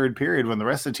in the third period when the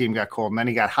rest of the team got cold, and then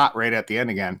he got hot right at the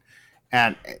end again,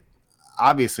 and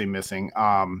obviously missing.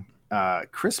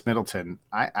 Chris Middleton,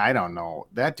 I don't know.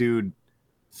 That dude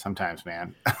sometimes,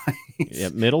 man.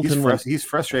 Middleton he's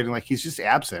frustrating. Like he's just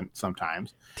absent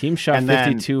sometimes. Team shot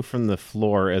 52 from the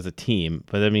floor as a team,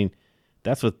 but I mean,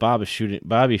 that's with Bobby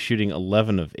shooting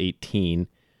 11 of 18,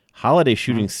 Holiday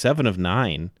shooting 7 of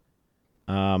 9.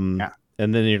 And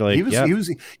then you're like,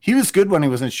 he was good when he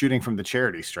wasn't shooting from the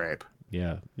charity stripe.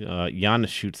 Yeah, Giannis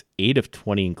shoots 8 of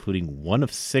 20, including 1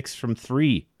 of 6 from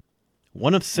 3.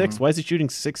 1 of 6. Why is he shooting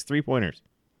 6 3-pointers?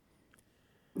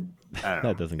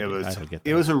 That doesn't.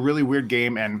 It was a really weird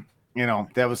game, and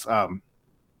that was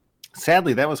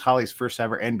sadly that was Holly's first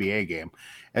ever NBA game.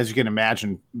 As you can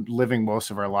imagine, living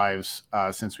most of our lives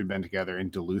since we've been together in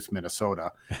Duluth,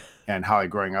 Minnesota, and Holly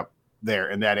growing up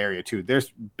there in that area too.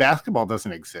 There's basketball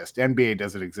doesn't exist, NBA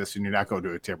doesn't exist, and you're not going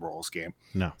to a Timberwolves game.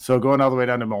 No. So going all the way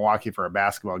down to Milwaukee for a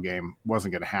basketball game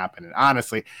wasn't going to happen. And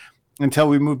honestly, until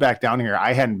we moved back down here,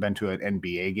 I hadn't been to an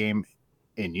NBA game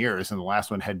in years, and the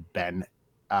last one had been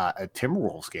a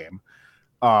Timberwolves game.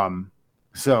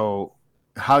 So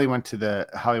Holly went to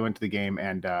the game,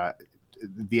 and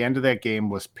the end of that game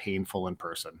was painful in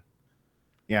person.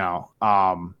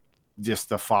 Just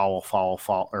the foul, free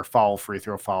throw, foul, free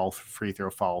throw, foul, free throw,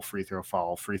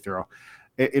 foul, free throw.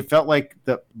 It felt like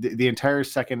the entire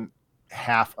second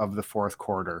half of the fourth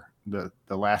quarter, the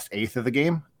last eighth of the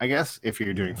game, I guess, if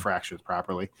you're doing fractions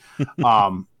properly.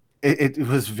 It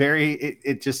was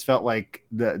it just felt like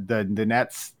the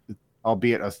Nets,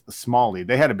 albeit a small lead,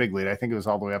 they had a big lead. I think it was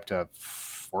all the way up to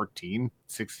 14,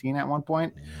 16 at one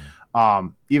point.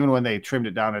 Even when they trimmed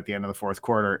it down at the end of the fourth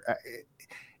quarter,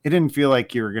 it didn't feel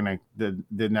like you were going to,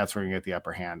 the Nets were going to get the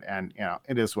upper hand. And,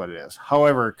 it is what it is.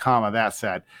 However, that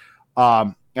said,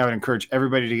 I would encourage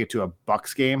everybody to get to a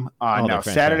Bucks game. Now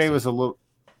Saturday was a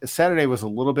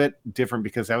little bit different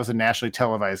because that was a nationally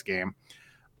televised game.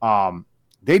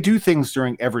 They do things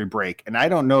during every break. And I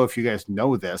don't know if you guys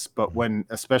know this, but when,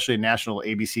 especially a national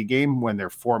ABC game, when they're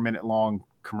 4-minute long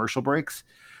commercial breaks,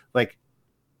 like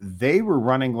they were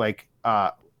running like,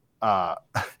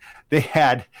 they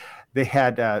had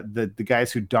the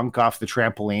guys who dunk off the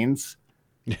trampolines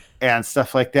and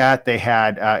stuff like that. They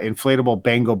had inflatable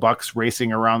Bango Bucks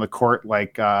racing around the court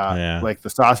like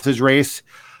the sausage race.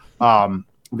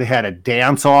 They had a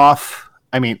dance off.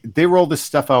 I mean, they rolled this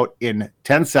stuff out in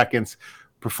 10 seconds,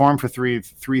 perform for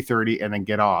 3:30, and then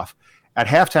get off. At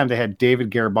halftime, they had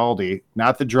David Garibaldi,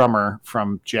 not the drummer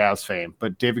from jazz fame,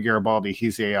 but David Garibaldi.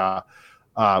 He's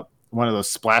one of those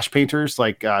splash painters,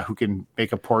 like who can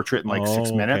make a portrait in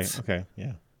 6 minutes. Okay,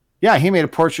 yeah. Yeah, he made a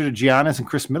portrait of Giannis and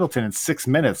Chris Middleton in 6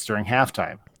 minutes during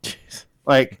halftime. Jeez.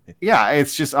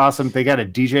 It's just awesome. They got a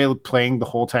DJ playing the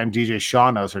whole time. DJ Shaw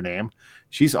knows her name.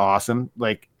 She's awesome.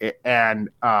 And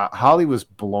Holly was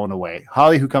blown away.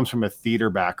 Holly, who comes from a theater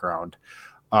background,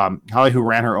 Holly, who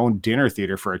ran her own dinner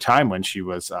theater for a time when she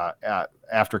was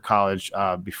after college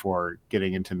before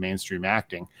getting into mainstream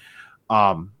acting.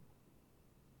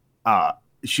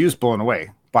 She was blown away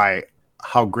by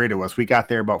how great it was. We got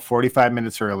there about 45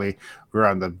 minutes early. We were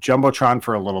on the Jumbotron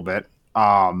for a little bit.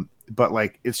 But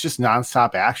it's just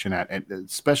nonstop action and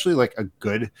especially like a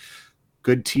good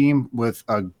team with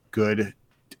a good,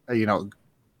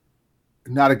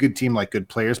 not a good team like good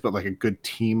players, but like a good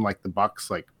team like the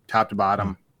Bucks, like top to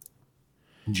bottom.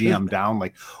 GM down,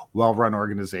 like well-run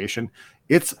organization.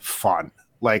 It's fun.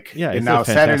 Like, Yeah, and now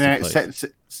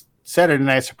Saturday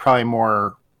nights are probably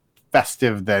more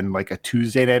festive than like a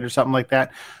Tuesday night or something like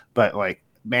that. But like,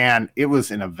 man, it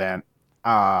was an event.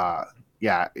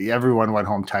 Yeah, everyone went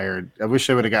home tired. I wish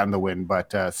they would have gotten the win,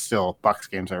 but still, Bucks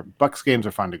games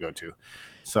are fun to go to.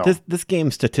 So this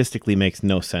game statistically makes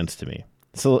no sense to me.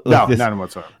 So no, none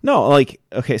whatsoever. No, like,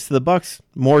 okay, so the Bucks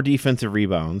more defensive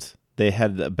rebounds. They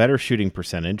had a better shooting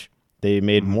percentage. They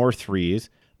made more threes.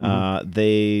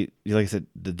 They, like I said,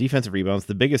 the defensive rebounds.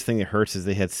 The biggest thing that hurts is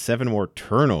they had 7 more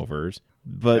turnovers.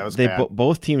 But they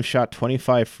both teams shot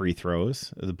 25 free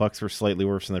throws. The Bucks were slightly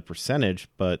worse in the percentage,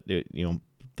 but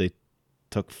they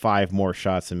took 5 more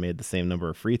shots and made the same number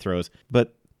of free throws.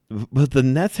 But the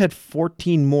Nets had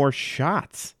 14 more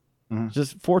shots.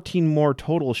 Just 14 more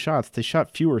total shots. They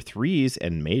shot fewer threes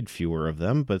and made fewer of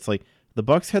them. But it's like the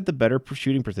Bucks had the better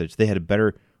shooting percentage. They had a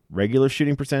better regular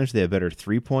shooting percentage. They had a better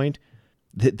 3-point.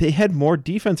 They had more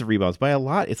defensive rebounds by a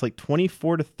lot. It's like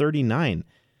 24-39.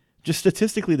 Just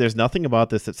statistically, there's nothing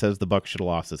about this that says the Bucks should have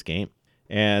lost this game.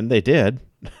 And they did.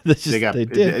 They got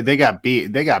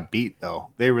beat. They got beat though.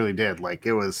 They really did. Like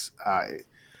it was.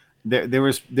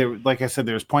 There like I said,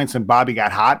 there was points when Bobby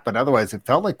got hot, but otherwise it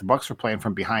felt like the Bucks were playing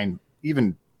from behind.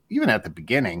 Even at the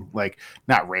beginning, like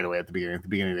not right away at the beginning. At the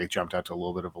beginning, they jumped out to a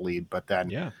little bit of a lead, but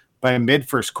then by mid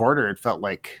first quarter, it felt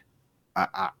like.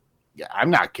 I'm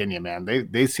not kidding you, man.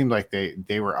 They seemed like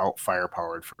they were out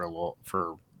firepowered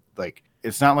for like.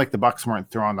 It's not like the Bucks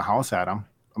weren't throwing the house at them.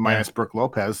 Minus Brook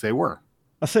Lopez, they were.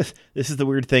 This is the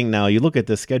weird thing now. You look at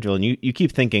this schedule and you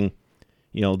keep thinking,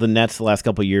 the Nets the last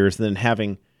couple of years, and then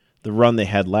having the run they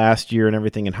had last year and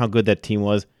everything and how good that team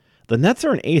was. The Nets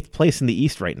are in 8th place in the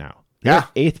East right now. They're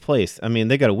 8th place. I mean,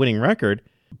 they got a winning record,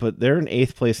 but they're in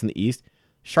 8th place in the East.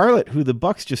 Charlotte, who the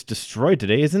Bucks just destroyed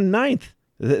today, is in 9th.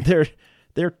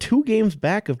 They're 2 games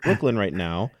back of Brooklyn right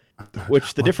now.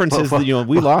 Which the difference is,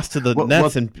 we lost to the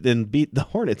Nets and beat the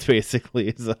Hornets. Basically,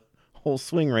 is a whole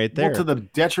swing right there. Well, to the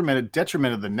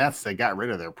detriment of the Nets, they got rid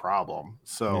of their problem.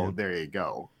 So there you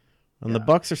go. And the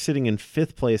Bucks are sitting in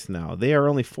 5th place now. They are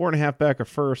only 4.5 back of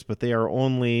first, but they are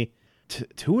only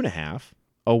 2.5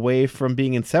 away from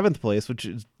being in 7th place, which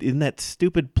is in that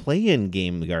stupid play-in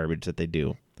game garbage that they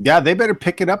do. Yeah, they better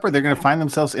pick it up, or they're going to find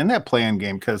themselves in that play-in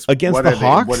game because against the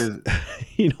Hawks.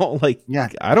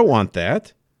 I don't want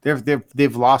that.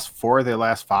 They've lost 4 of their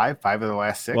last 5 of their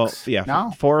last 6. Well, yeah, now?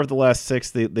 4 of the last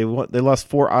 6. They lost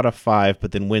 4 out of 5,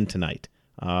 but then win tonight.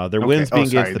 Their wins being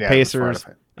against the Pacers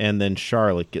and then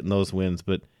Charlotte getting those wins.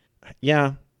 But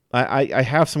yeah, I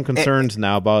have some concerns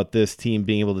now about this team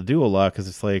being able to do a lot because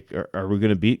it's like, are we going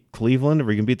to beat Cleveland? Are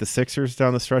we going to beat the Sixers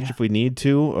down the stretch if we need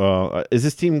to? Is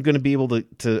this team going to be able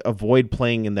to avoid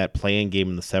playing in that play-in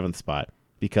game in the 7th spot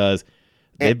because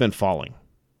they've been falling?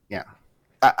 Yeah.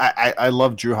 I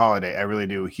love Drew Holiday. I really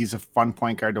do. He's a fun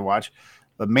point guard to watch.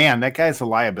 But, man, that guy's a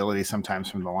liability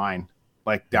sometimes from the line.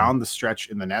 Like, down the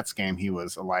stretch in the Nets game, he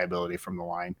was a liability from the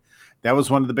line. That was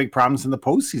one of the big problems in the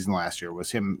postseason last year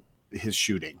was his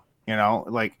shooting.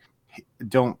 Like,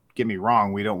 don't get me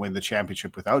wrong. We don't win the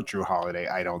championship without Drew Holiday,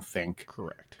 I don't think.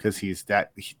 Correct. Because he's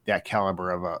that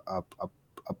caliber of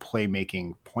a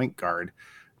playmaking point guard,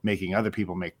 making other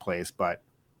people make plays. But,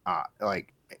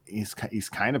 he's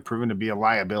kind of proven to be a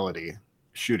liability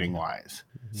shooting wise.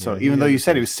 So even though you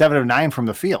said he was 7 of 9 from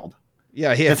the field.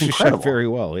 Yeah, he actually shot very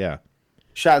well. Yeah.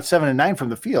 Shot 7 of 9 from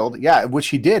the field. Yeah, which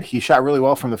he did. He shot really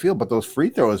well from the field, but those free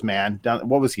throws, man,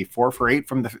 what was he? 4 for 8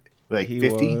 from the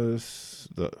 50?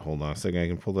 Hold on a second. I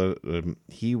can pull that.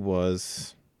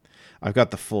 I've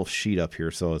got the full sheet up here.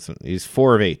 So he's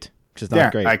 4 of 8. Which is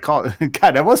not great.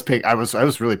 God, I was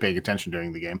really paying attention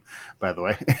during the game, by the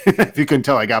way. If you couldn't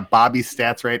tell, I got Bobby's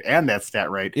stats right and that stat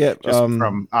right just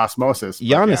from osmosis.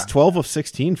 Giannis, 12 of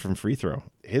 16 from free throw.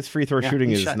 His free throw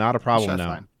shooting is not a problem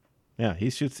now. Fine. Yeah,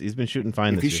 he's been shooting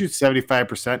fine this year. If he shoots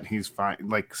 75%, he's fine.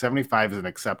 Like 75 is an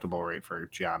acceptable rate for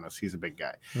Giannis. He's a big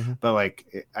guy. Mm-hmm. But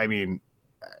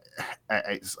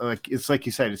it's like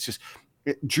you said, it's just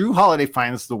Drew Holiday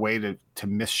finds the way to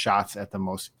miss shots at the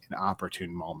most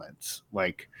inopportune moments.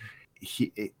 Like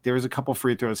there was a couple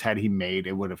free throws had he made,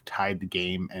 it would have tied the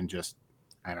game and just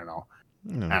I don't know.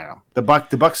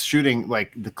 The Bucks shooting,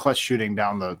 like the clutch shooting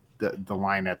down the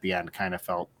line at the end kind of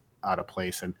felt out of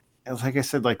place. And like I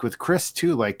said, like with Chris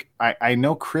too, like I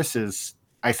know Chris is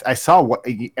I saw what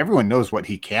everyone knows what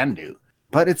he can do,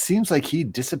 but it seems like he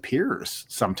disappears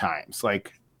sometimes.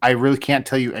 Like I really can't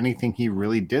tell you anything he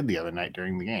really did the other night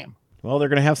during the game. Well, they're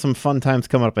going to have some fun times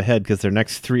coming up ahead because their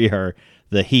next 3 are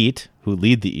the Heat, who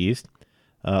lead the East,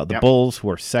 the Bulls, who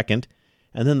are second,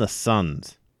 and then the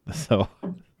Suns. So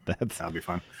That'll be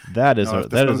fun. That is No, a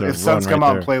that is a if Suns run come right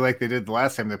out there. and play like they did the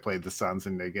last time they played the Suns,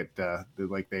 and they get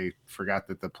like they forgot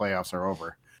that the playoffs are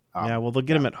over. Yeah, well, they'll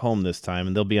get them at home this time,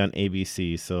 and they'll be on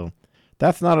ABC. So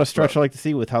that's not a stretch I like to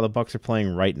see with how the Bucks are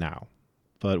playing right now.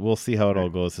 But we'll see how it all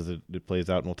goes as it plays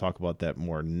out, and we'll talk about that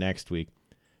more next week.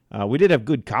 We did have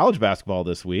good college basketball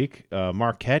this week.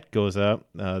 Marquette goes up.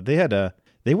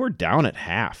 They were down at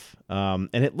half, and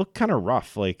it looked kind of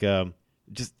rough. Like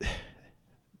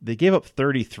they gave up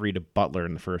 33 to Butler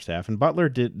in the first half, and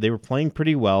they were playing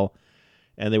pretty well,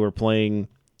 and they were playing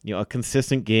a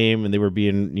consistent game, and they were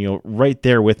being right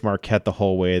there with Marquette the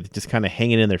whole way, just kind of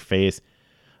hanging in their face.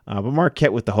 But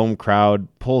Marquette with the home crowd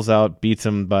pulls out, beats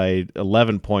them by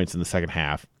 11 points in the second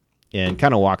half, and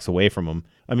kind of walks away from them.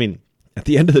 I mean, at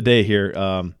the end of the day here,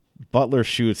 Butler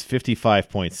shoots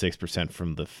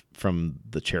 55.6% from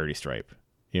the charity stripe.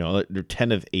 They're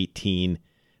 10 of 18.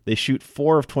 They shoot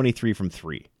 4 of 23 from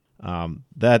 3.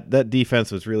 That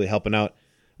defense was really helping out.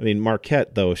 I mean,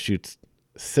 Marquette though shoots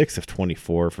 6 of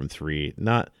 24 from 3.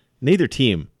 Neither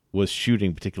team was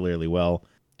shooting particularly well.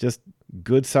 Just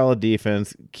good, solid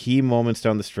defense. Key moments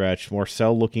down the stretch.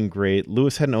 Morcell looking great.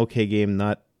 Lewis had an okay game,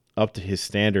 not up to his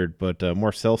standard, but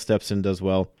Morcell steps in, does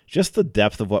well. Just the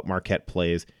depth of what Marquette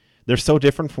plays. They're so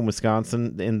different from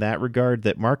Wisconsin in that regard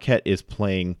that Marquette is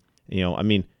playing,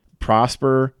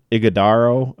 Prosper,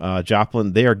 Iguodaro,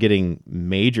 Joplin, they are getting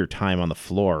major time on the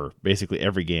floor basically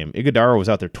every game. Iguodaro was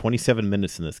out there 27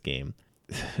 minutes in this game.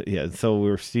 Yeah, so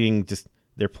we're seeing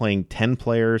they're playing 10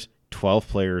 players, 12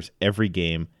 players every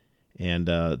game, and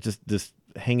just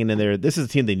hanging in there. This is a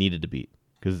team they needed to beat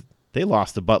because they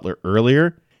lost to Butler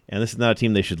earlier, and this is not a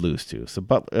team they should lose to. So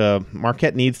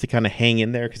Marquette needs to kind of hang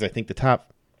in there because I think the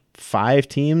top 5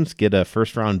 teams get a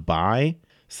first-round bye.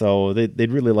 So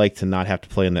they'd really like to not have to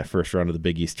play in that first round of the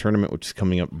Big East tournament, which is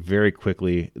coming up very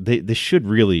quickly. They should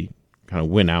really kind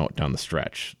of win out down the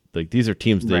stretch. Like these are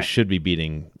teams they should be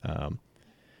beating,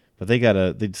 but they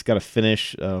just gotta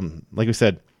finish. Like we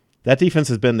said, that defense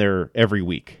has been there every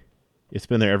week. It's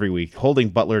been there every week, holding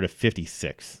Butler to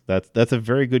 56. That's a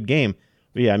very good game.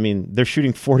 But yeah, I mean they're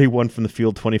shooting 41 from the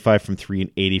field, 25 from 3,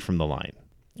 and 80 from the line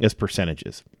as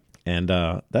percentages, and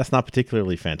that's not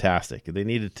particularly fantastic. They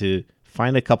needed to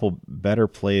find a couple better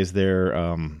plays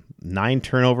there. 9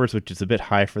 turnovers, which is a bit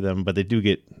high for them, but they do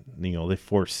get, they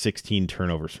force 16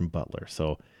 turnovers from Butler.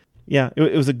 So, yeah,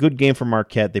 it was a good game for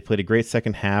Marquette. They played a great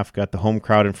second half, got the home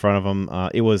crowd in front of them.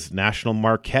 It was National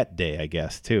Marquette Day, I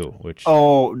guess, too, which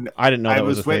I didn't know that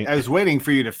was a thing. I was waiting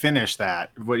for you to finish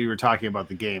that, what you were talking about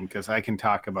the game, because I can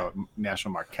talk about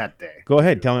National Marquette Day. Go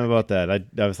ahead, tell me about that. I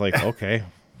was like, okay.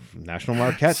 National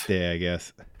Marquette Day, I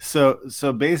guess. So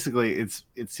basically, it's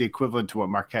the equivalent to what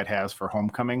Marquette has for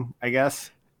homecoming, I guess,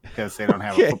 because they don't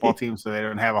have a football team, so they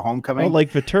don't have a homecoming. Oh,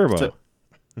 like Viterbo. So,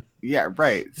 yeah,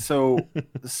 right. So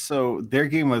their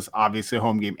game was obviously a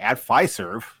home game at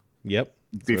Fiserv. Yep.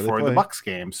 Before the Bucks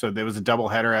game, so there was a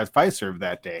doubleheader at Fiserv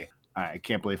that day. I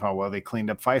can't believe how well they cleaned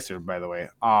up Fiserv, by the way.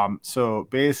 So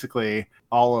basically,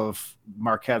 all of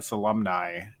Marquette's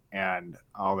alumni and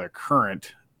all their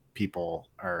current people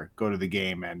go to the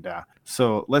game, and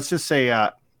so let's just say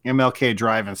MLK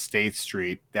Drive and State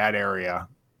Street, that area,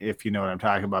 if you know what I'm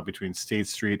talking about, between State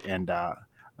Street and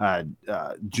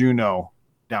Juneau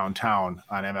downtown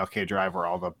on MLK Drive, where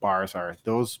all the bars are.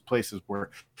 Those places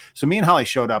were. So me and Holly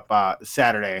showed up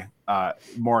Saturday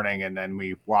morning, and then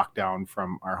we walked down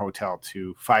from our hotel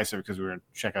to Fiserv because we were going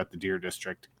to check out the Deer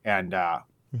District, and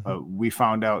we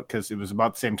found out, because it was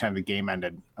about the same time the game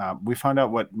ended, we found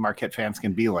out what Marquette fans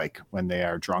can be like when they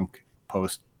are drunk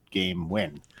post-game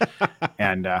win.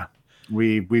 And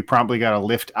we promptly got a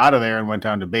lift out of there and went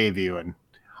down to Bayview and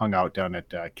hung out down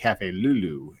at Cafe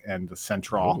Lulu and the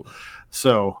Central. Ooh.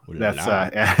 So that's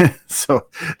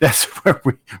where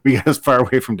we got as far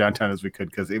away from downtown as we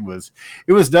could, because it was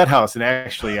Nut House. And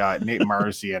actually Nate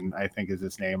Marzian, I think is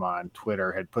his name, on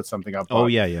Twitter, had put something up.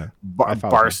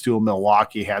 Barstool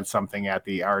Milwaukee had something at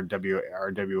the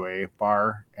RWA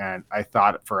bar, and I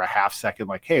thought for a half second,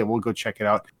 like, hey, we'll go check it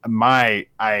out.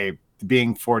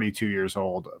 Being 42 years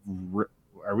old,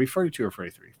 are we 42 or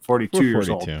 43? 42 years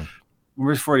old.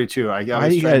 We're 42. Why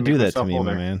do you got to do that to me,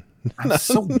 my man? I'm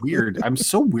so weird. I'm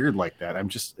so weird like that.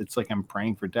 It's like I'm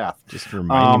praying for death. Just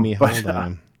reminding me, hold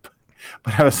on.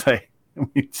 But I was like,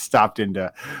 we were going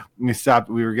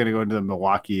to go into the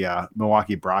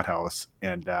Milwaukee Brat House,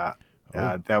 and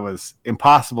that was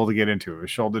impossible to get into. It was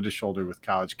shoulder to shoulder with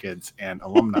college kids and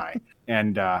alumni.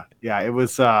 And it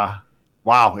was,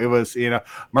 wow. It was,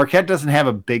 Marquette doesn't have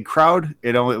a big crowd.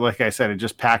 It only, like I said, it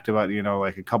just packed about,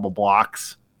 like a couple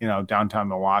blocks, downtown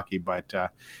Milwaukee, but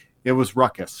it was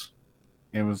ruckus.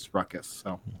 It was ruckus.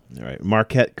 So all right,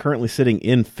 Marquette currently sitting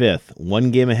in 5th,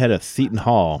 1 game ahead of Seton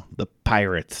Hall, the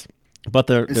Pirates. But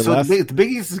the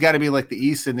Big East has got to be like the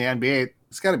East in the NBA.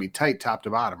 It's got to be tight top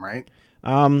to bottom, right?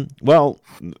 Well,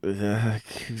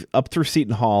 up through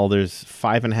Seton Hall, there's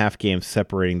 5.5 games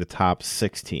separating the top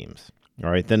 6 teams.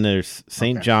 All right, then there's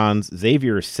St. John's.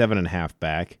 Xavier is 7.5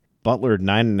 back. Butler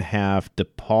 9.5.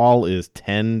 DePaul is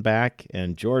 10 back,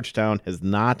 and Georgetown has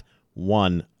not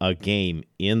won a game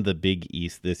in the Big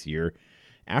East this year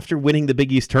after winning the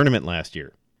Big East tournament last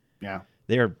year. Yeah.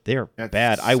 They're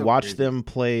bad. I watched them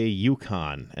play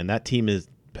UConn, and that team is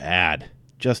bad.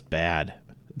 Just bad.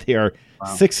 They are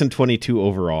 6-22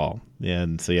 overall.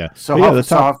 And so, yeah. So,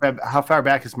 how far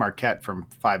back is Marquette from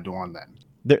 5-1 then?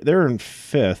 They're in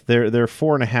 5th. They're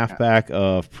 4.5 back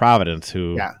of Providence,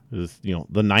 who is the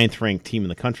 9th ranked team in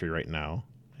the country right now.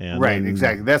 And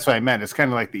exactly. That's what I meant. It's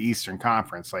kind of like the Eastern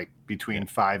Conference, like between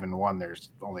 5 and 1. There's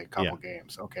only a couple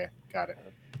games. Okay, got it.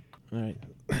 All right.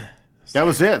 That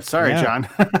was it. Sorry, John.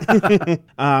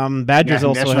 Badgers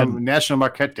also have National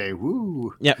Marquette Day.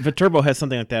 Woo. Yeah, Viterbo has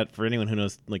something like that for anyone who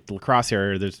knows, like the lacrosse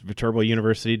area. There's Viterbo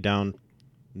University down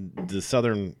the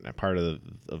southern part of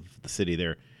the city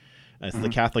there. It's the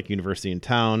Catholic university in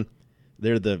town.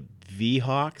 They're the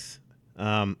V-Hawks.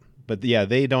 But yeah,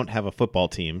 they don't have a football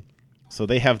team. So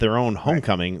they have their own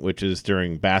homecoming, which is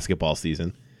during basketball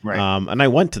season. Right. And I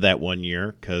went to that one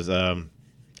year because I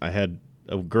had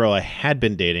a girl I had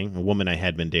been dating, a woman I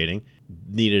had been dating,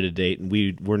 needed a date, and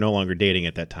we were no longer dating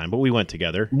at that time, but we went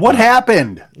together. What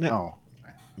happened? No,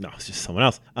 it's just someone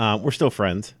else. We're still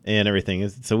friends and everything.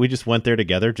 So we just went there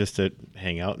together just to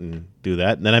hang out and do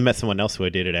that. And then I met someone else who I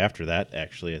dated after that,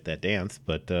 actually, at that dance.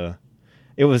 But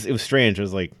it was strange. I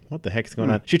was like, what the heck's going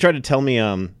on? She tried to tell me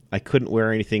I couldn't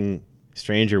wear anything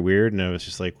strange or weird, and I was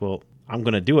just like, well, I'm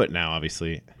going to do it now,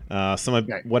 obviously.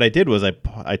 What I did was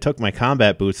I took my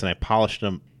combat boots and I polished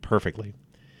them perfectly.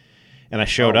 And I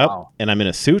showed up, and I'm in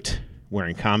a suit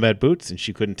wearing combat boots, and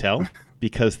she couldn't tell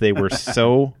because they were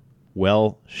so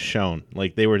well shown.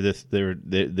 Like they were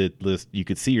you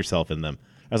could see yourself in them.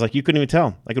 I was like, you couldn't even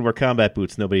tell. I could wear combat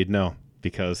boots, nobody'd know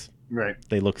because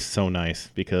they look so nice.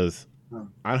 Because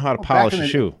I know how to polish a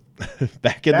shoe.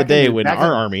 back in the day when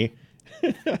our army.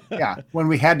 When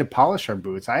we had to polish our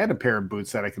boots, I had a pair of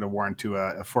boots that I could have worn to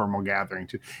a formal gathering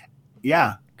too.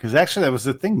 Yeah, because actually that was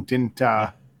the thing. Didn't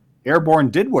Airborne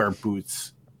did wear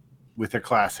boots with their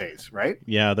Class A's, right?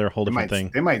 Yeah, they're a whole different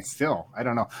thing. They might still. I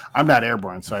don't know. I'm not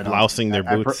Airborne, so I don't. Blousing their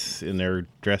boots in their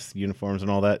dress uniforms and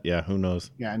all that. Yeah, who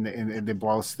knows? Yeah, and they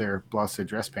blouse their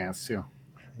dress pants too.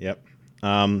 Yep.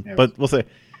 But we'll say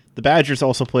the Badgers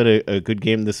also played a good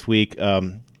game this week.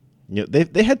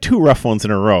 They had 2 rough ones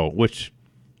in a row, which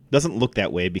doesn't look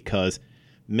that way because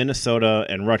Minnesota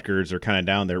and Rutgers are kind of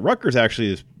down there. Rutgers actually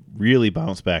has really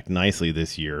bounced back nicely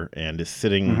this year and is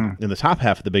sitting in the top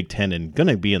half of the Big Ten and going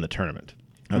to be in the tournament.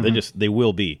 They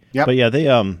will be. Yep. But yeah, they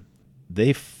have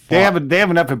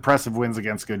enough impressive wins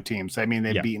against good teams. I mean,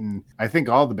 they've beaten I think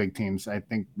all the big teams. I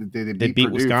think they beat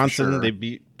Purdue, Wisconsin. sure. They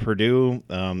beat Purdue.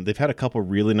 They've had a couple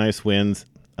really nice wins.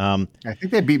 I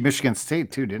think they beat Michigan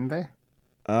State too, didn't they?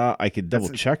 I could double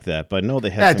check that, but no, they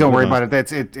had. Yeah, don't worry about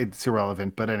it. It's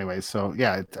irrelevant. But anyway, so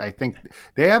yeah, I think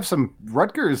they have some.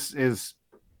 Rutgers is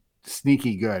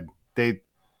sneaky good.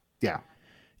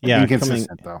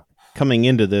 Inconsistent though. Coming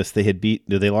into this,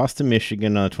 they lost to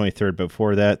Michigan on the 23rd. But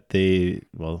before that, they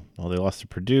lost to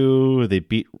Purdue. They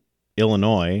beat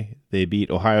Illinois. They beat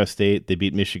Ohio State. They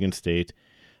beat Michigan State.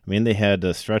 I mean, they had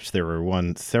a stretch there where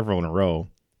won several in a row.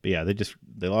 But yeah,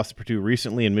 they lost to Purdue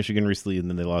recently and Michigan recently, and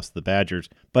then they lost to the Badgers.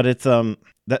 But it's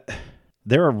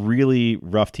they're a really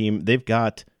rough team. They've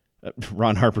got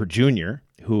Ron Harper Jr.,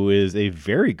 who is a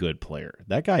very good player.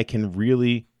 That guy can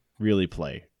really, really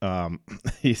play.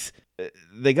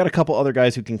 They got a couple other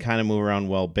guys who can kind of move around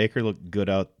well. Baker looked good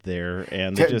out there,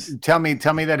 and they tell me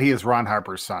that he is Ron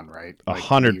Harper's son, right?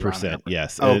 100%,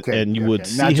 yes. Okay, and you would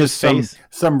see not his just face.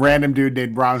 Some random dude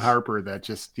named Ron Harper that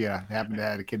just happened to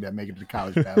have a kid that made it to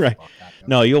college basketball. Right?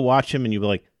 No, you'll watch him and you'll be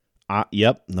like,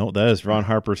 yep, no, that is Ron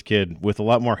Harper's kid with a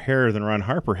lot more hair than Ron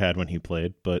Harper had when he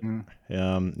played. But and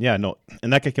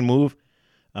that guy can move,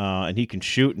 and he can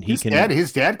shoot, and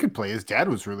his dad could play. His dad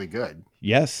was really good.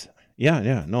 Yes.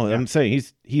 Yeah. No, I'm saying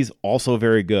he's also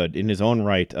very good in his own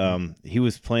right. He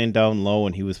was playing down low,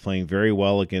 and he was playing very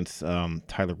well against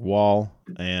Tyler Wall.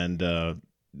 And the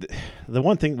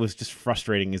one thing that was just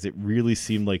frustrating is it really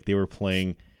seemed like they were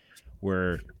playing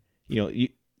where,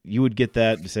 you would get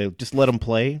that to say, just let them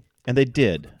play. And they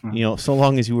did, so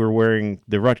long as you were wearing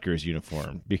the Rutgers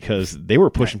uniform, because they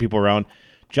were pushing people around.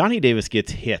 Johnny Davis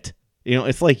gets hit.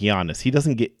 It's like Giannis. He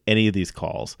doesn't get any of these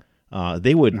calls.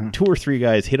 they would 2 or 3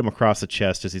 guys hit him across the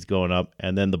chest as he's going up,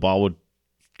 and then the ball would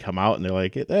come out, and they're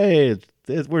like, hey,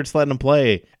 we're just letting him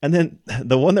play. And then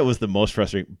the one that was the most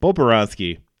frustrating,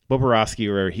 Bobrovsky,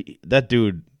 where that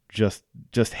dude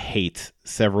just hates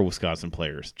several Wisconsin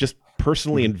players, just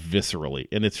personally and viscerally,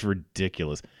 and it's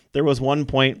ridiculous. There was one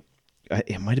point,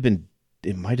 it might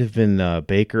have been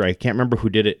Baker. I can't remember who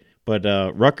did it, but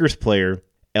Rutgers player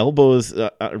elbows,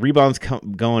 rebounds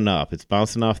going up. It's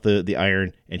bouncing off the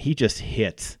iron, and he just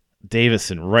hits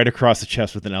Davison right across the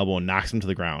chest with an elbow and knocks him to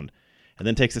the ground, and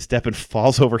then takes a step and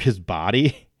falls over his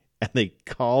body, and they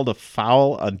called a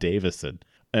foul on Davison.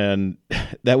 And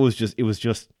it was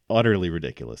just utterly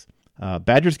ridiculous.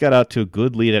 Badgers got out to a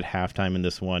good lead at halftime in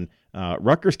this one.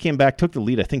 Rutgers came back, took the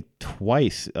lead, I think,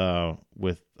 twice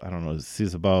with, I don't know, this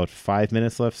is about 6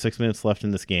 minutes left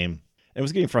in this game. It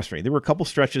was getting frustrating. There were a couple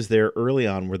stretches there early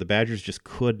on where the Badgers just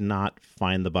could not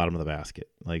find the bottom of the basket.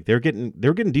 Like they were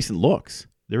getting decent looks.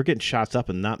 They were getting shots up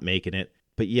and not making it.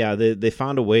 But yeah, they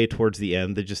found a way towards the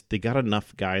end. They got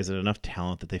enough guys and enough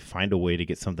talent that they find a way to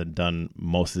get something done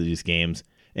most of these games.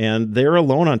 And they're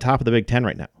alone on top of the Big Ten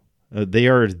right now. They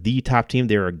are the top team.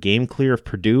 They are a game clear of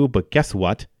Purdue. But guess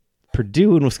what?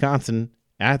 Purdue and Wisconsin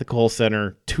at the Kohl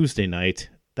Center Tuesday night.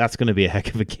 That's going to be a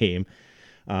heck of a game.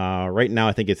 Right now,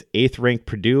 I think it's 8th ranked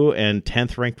Purdue and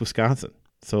 10th ranked Wisconsin.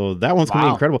 So that one's going to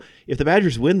be incredible. If the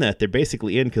Badgers win that, they're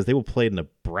basically in because they will play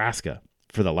Nebraska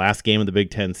for the last game of the Big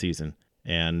Ten season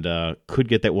and could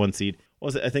get that 1 seed. What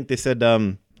was it? I think they said,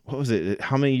 what was it?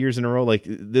 How many years in a row? Like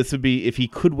this would be, if he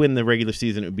could win the regular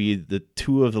season, it would be the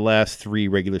 2 of the last 3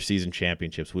 regular season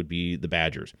championships would be the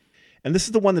Badgers. And this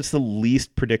is the one that's the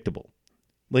least predictable.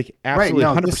 Like absolutely,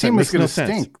 right, no, 100% this team is going to sense.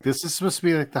 stink. This is supposed to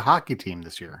be like the hockey team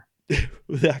this year.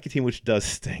 The hockey team, which does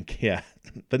stink, yeah.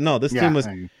 But no, this team was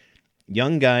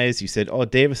young guys. You said, oh,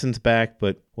 Davison's back,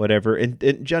 but whatever.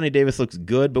 And Johnny Davis looks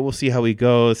good, but we'll see how he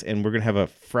goes. And we're going to have a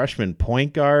freshman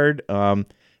point guard.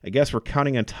 I guess we're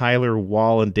counting on Tyler,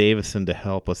 Wall, and Davison to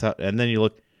help us out. And then you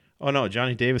look, oh, no,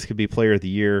 Johnny Davis could be player of the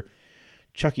year.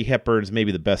 Chucky Hepburn's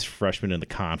maybe the best freshman in the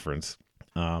conference.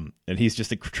 And he's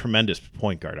just a tremendous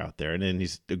point guard out there. And then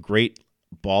he's a great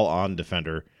on-ball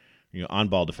defender,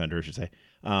 I should say.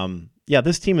 Yeah,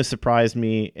 this team has surprised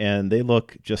me, and they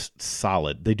look just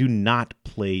solid. They do not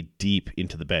play deep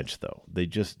into the bench, though. They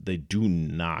do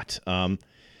not.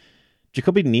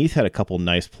 Jacoby Neath had a couple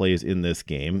nice plays in this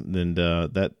game, and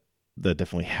that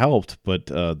definitely helped, but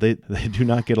they do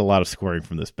not get a lot of scoring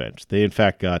from this bench. They, in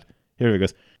fact, got, here it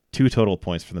goes, 2 total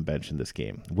points from the bench in this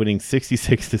game, winning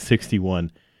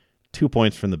 66-61, 2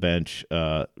 points from the bench.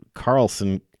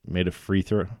 Carlson made a free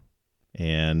throw,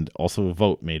 and also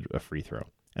Vogt made a free throw.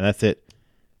 And that's it.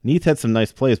 Neath had some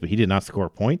nice plays, but he did not score a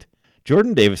point.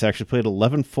 Jordan Davis actually played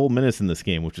 11 full minutes in this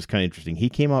game, which was kind of interesting. He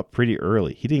came out pretty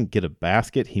early. He didn't get a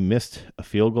basket. He missed a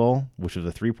field goal, which was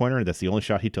a 3-pointer, and that's the only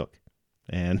shot he took.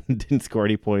 And didn't score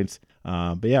any points.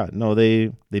 But yeah, no,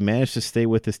 they managed to stay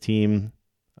with this team.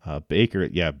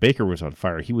 Baker was on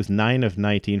fire. He was 9 of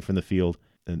 19 from the field,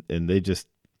 and they just,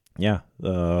 they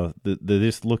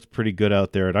just looked pretty good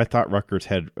out there. And I thought Rutgers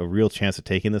had a real chance of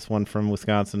taking this one from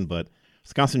Wisconsin, but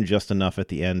Wisconsin just enough at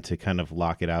the end to kind of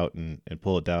lock it out and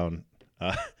pull it down.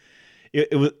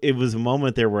 It was a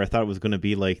moment there where I thought it was going to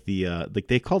be like like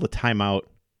they called a timeout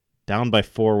down by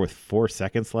 4 with 4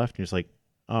 seconds left, and you're just like,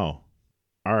 oh,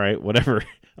 all right, whatever.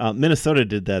 Minnesota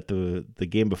did that the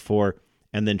game before,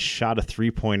 and then shot a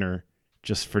 3-pointer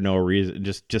just for no reason,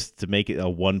 just to make it a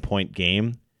 1-point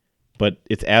game. But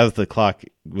it's as the clock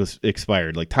was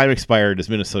expired, like time expired as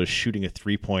Minnesota shooting a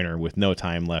 3-pointer with no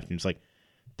time left, and it's like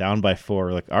down by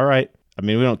 4. Like, all right. I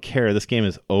mean, we don't care. This game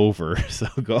is over, so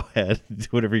go ahead, do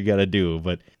whatever you got to do.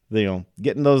 But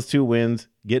getting those 2 wins,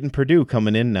 getting Purdue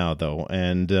coming in now though,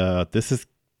 and this is,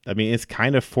 I mean, it's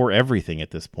kind of for everything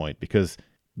at this point because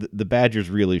the Badgers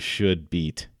really should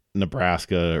beat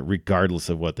Nebraska regardless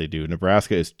of what they do.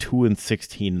 Nebraska is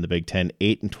 2-16 in the Big Ten,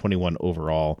 8-21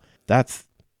 overall. That's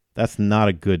not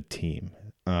a good team.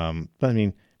 But I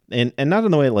mean, and not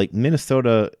in the way like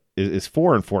Minnesota is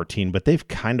 4-14, but they've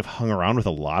kind of hung around with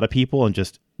a lot of people, and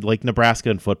just like Nebraska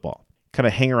in football, kind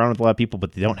of hang around with a lot of people,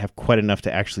 but they don't have quite enough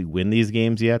to actually win these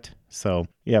games yet. So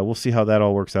yeah, we'll see how that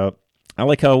all works out. I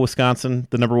like how Wisconsin,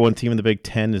 the number 1 team in the Big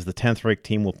Ten, is the 10th ranked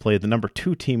team, will play the number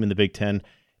 2 team in the Big Ten,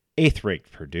 8th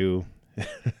ranked Purdue.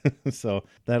 So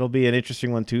that'll be an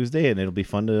interesting one Tuesday, and it'll be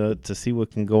fun to see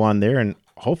what can go on there. And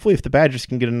hopefully if the Badgers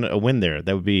can get a win there,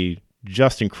 that would be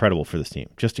just incredible for this team.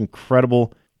 Just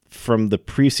incredible from the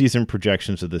preseason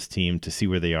projections of this team to see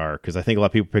where they are, because I think a lot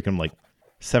of people pick them like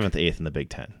 7th, 8th in the Big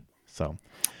Ten. So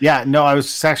yeah, no, I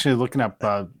was actually looking up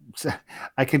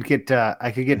I could get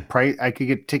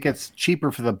tickets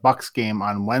cheaper for the Bucks game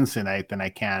on Wednesday night than I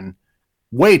can.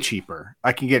 Way cheaper.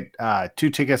 I can get 2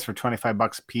 tickets for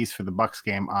 $25 a piece for the Bucks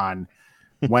game on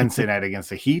Wednesday night against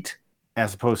the Heat,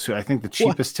 as opposed to I think the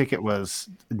cheapest ticket was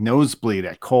nosebleed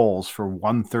at Kohl's for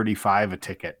 $135 a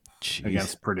ticket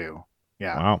against Purdue.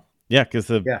 Yeah. Wow. Yeah,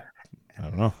 because I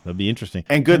don't know. That'd be interesting.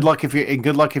 And good luck if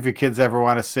your kids ever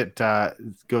want to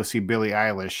go see Billie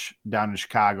Eilish down in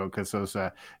Chicago, because those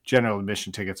general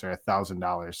admission tickets are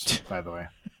 $1,000. By the way.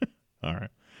 All right.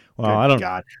 Well, I don't.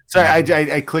 God.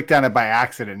 Sorry, I clicked on it by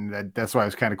accident. And that's why I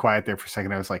was kind of quiet there for a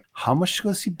second. I was like, "How much to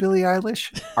go see Billie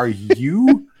Eilish? Are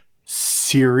you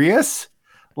serious?"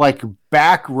 Like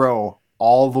back row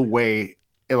all the way,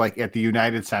 like at the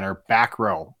United Center, back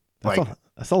row.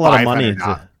 That's a lot of money.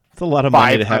 It's a lot of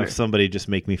money to have somebody just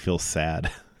make me feel sad.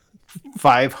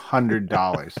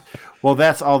 $500. Well,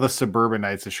 that's all the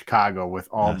suburbanites of Chicago with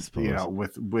all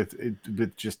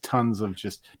with just tons of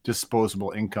just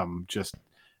disposable income, just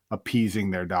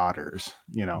appeasing their daughters.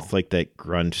 It's like that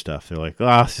grunge stuff. They're like,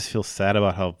 I just feel sad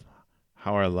about how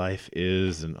our life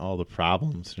is and all the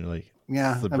problems. And you're like,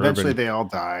 eventually they all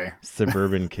die.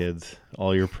 Suburban kids,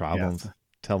 all your problems. Yes.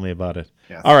 Tell me about it.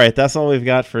 Yes. All right, that's all we've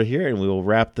got for here, and we will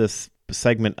wrap this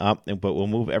segment up, but we'll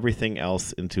move everything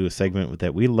else into a segment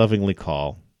that we lovingly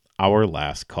call Our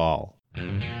Last Call.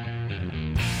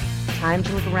 Time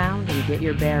to look around and get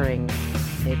your bearings.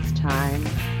 It's time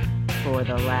for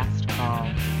the last call.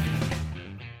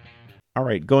 All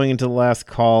right, going into the last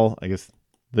call, I guess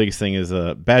the biggest thing is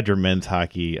Badger men's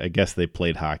hockey. I guess they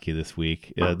played hockey this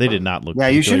week. They did not look. Yeah,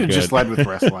 you should have just led with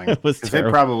wrestling. Because they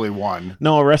probably won.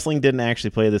 No, wrestling didn't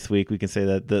actually play this week. We can say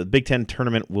that the Big Ten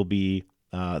tournament will be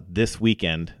this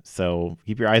weekend, so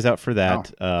keep your eyes out for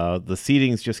that. The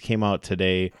seedings just came out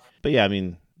today, but yeah, I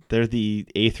mean they're the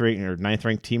 8th ranked or 9th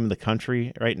ranked team in the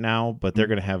country right now, but they're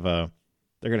gonna have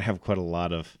quite a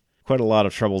lot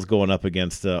of troubles going up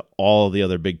against all of the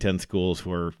other Big Ten schools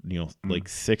who are like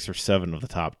 6 or 7 of the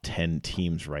top 10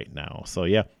 teams right now. So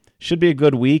yeah, should be a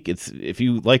good week. If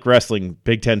you like wrestling,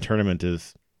 Big Ten tournament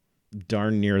is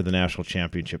darn near the national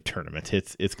championship tournament.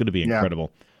 It's going to be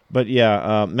incredible. Yeah. But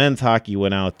yeah, men's hockey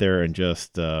went out there and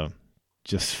just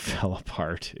fell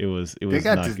apart. It was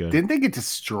not good. Didn't they get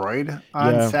destroyed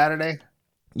on Saturday?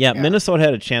 Yeah, Minnesota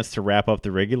had a chance to wrap up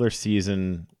the regular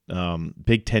season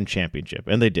Big Ten championship,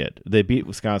 and they did. They beat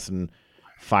Wisconsin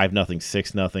 5-0,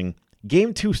 6-0.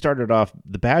 Game 2 started off,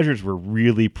 the Badgers were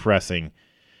really pressing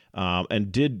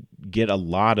and did get a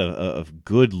lot of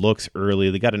good looks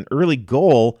early. They got an early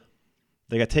goal.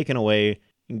 They got taken away.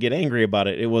 And get angry about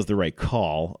it. It was the right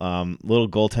call. Little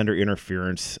goaltender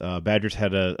interference. Badgers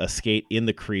had a skate in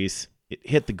the crease. It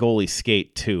hit the goalie's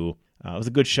skate too. It was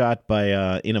a good shot by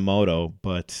Inamoto,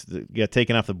 but got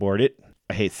taken off the board.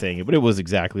 I hate saying it, but it was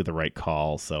exactly the right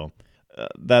call. So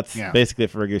that's basically it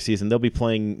for regular season. They'll be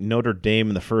playing Notre Dame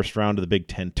in the first round of the Big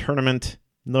Ten tournament.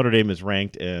 Notre Dame is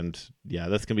ranked, and that's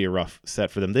going to be a rough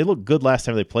set for them. They looked good last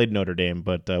time they played Notre Dame,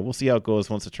 but we'll see how it goes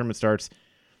once the tournament starts.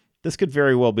 This could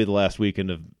very well be the last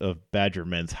weekend of Badger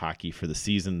men's hockey for the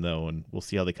season, though, and we'll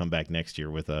see how they come back next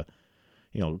year with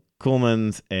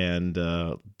Kuhlmans and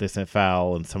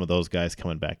Desaint-Fowl and some of those guys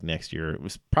coming back next year. It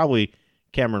was probably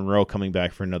Cameron Rowe coming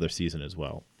back for another season as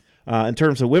well. In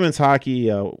terms of women's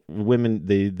hockey, women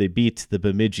they beat the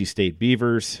Bemidji State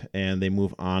Beavers, and they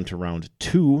move on to round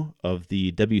 2 of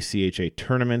the WCHA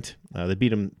tournament. They beat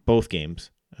them both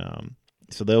games.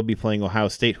 So they'll be playing Ohio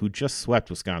State, who just swept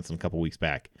Wisconsin a couple weeks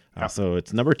back. So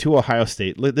it's number 2 Ohio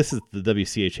State. This is the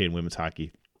WCHA in women's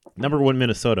hockey. Number 1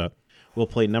 Minnesota will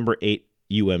play number 8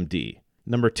 UMD.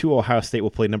 Number 2 Ohio State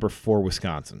will play number 4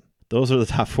 Wisconsin. Those are the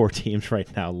top 4 teams right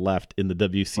now left in the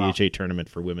WCHA tournament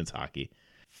for women's hockey.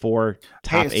 4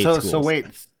 top 8 schools. So wait,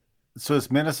 so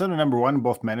is Minnesota number 1 in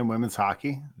both men and women's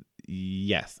hockey?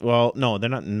 Yes. Well, no, they're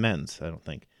not in men's, I don't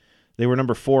think. They were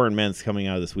number 4 in men's coming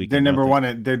out of this week. They're number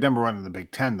 1. They're number 1 in the Big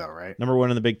Ten, though, right? Number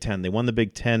 1 in the Big Ten. They won the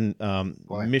Big Ten.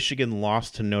 Michigan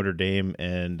lost to Notre Dame,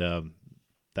 and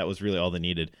that was really all they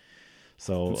needed.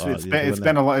 So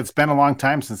it's been a long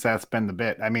time since that's been the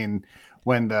bit. I mean,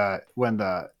 when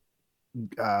the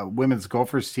women's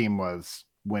Gophers team was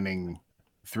winning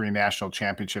 3 national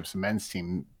championships, the men's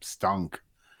team stunk.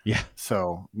 Yeah.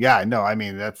 So no, I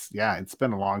mean it's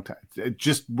been a long time.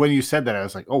 Just when you said that, I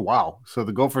was like, oh wow. So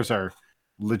the Gophers are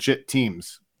legit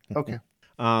teams. Okay.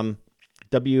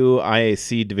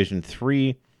 WIAC Division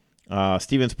 3.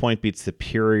 Stevens Point beats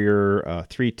Superior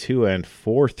 3-2 and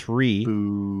 4-3.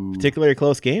 Boo. Particularly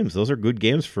close games. Those are good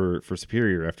games for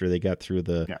Superior after they got through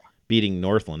the beating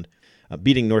Northland.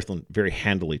 Beating Northland very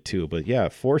handily too. But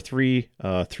 4-3,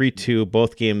 3-2.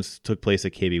 Both games took place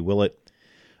at KB Willett.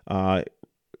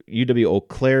 UW Eau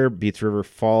Claire beats River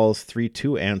Falls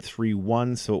 3-2 and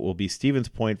 3-1, so it will be Stevens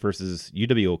Point versus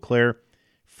UW Eau Claire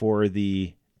for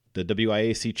the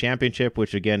WIAC championship,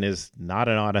 which again is not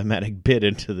an automatic bid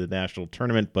into the national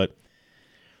tournament, but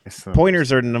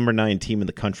Pointers are the number 9 team in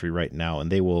the country right now,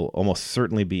 and they will almost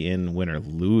certainly be in win or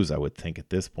lose, I would think, at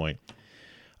this point.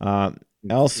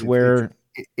 Elsewhere,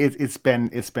 it's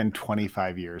been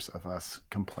 25 years of us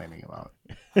complaining about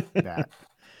that.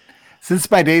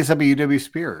 Since my days at UW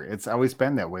Spear, it's always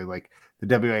been that way. Like the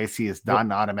WIAC is not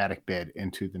an automatic bid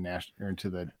into the national or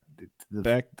into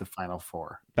the Final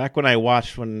Four. Back when I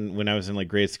watched when I was in like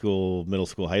grade school, middle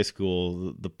school, high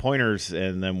school, the Pointers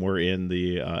and them were in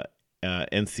the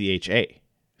NCHA.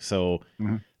 So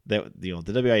that the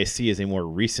WIAC is a more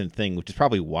recent thing, which is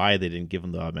probably why they didn't give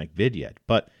them the automatic bid yet.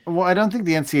 But I don't think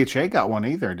the NCHA got one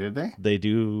either, did they? They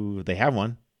do. They have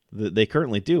one. They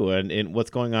currently do. And what's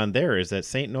going on there is that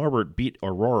St. Norbert beat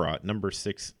Aurora, number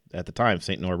 6 at the time,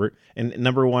 St. Norbert, and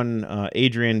number 1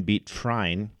 Adrian beat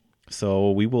Trine.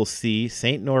 So we will see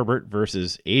St. Norbert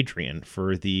versus Adrian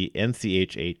for the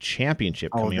NCHA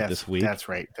championship coming up this week. That's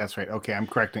right. Okay, I'm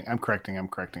correcting.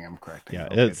 Yeah,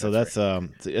 okay, so that's right.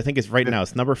 I think it's right now.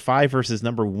 It's number 5 versus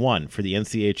number 1 for the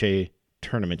NCHA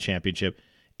tournament championship.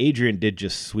 Adrian did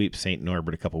just sweep St.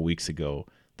 Norbert a couple weeks ago.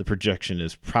 The projection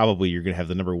is probably you're going to have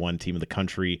the number 1 team in the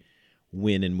country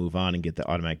win and move on and get the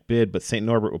automatic bid, but St.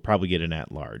 Norbert will probably get an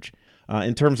at-large.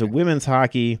 In terms of women's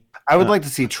hockey, I would like to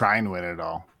see Trine win it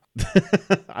all.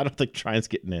 I don't think Trine's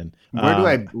getting in.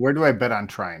 Where do I bet on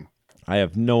Trine? I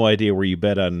have no idea where you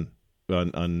bet on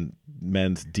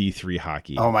men's D3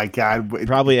 hockey. Oh my God!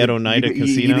 Probably at Oneida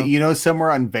Casino.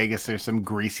 Somewhere in Vegas, there's some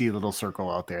greasy little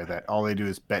circle out there that all they do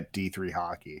is bet D3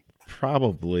 hockey.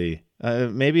 Probably,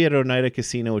 maybe at Oneida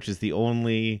Casino, which is the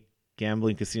only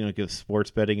gambling casino that gives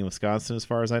sports betting in Wisconsin, as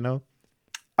far as I know.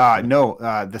 No,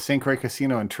 the St. Croix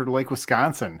Casino in Turtle Lake,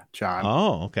 Wisconsin, John.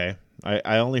 Oh, okay.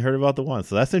 I only heard about the one,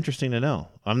 so that's interesting to know.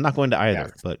 I'm not going to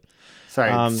either, but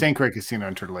sorry, St. Croix Casino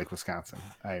in Turtle Lake, Wisconsin.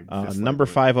 Number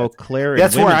 5 Eau Claire.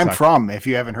 That's where I'm from. If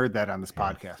you haven't heard that on this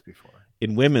podcast before.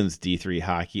 In women's D3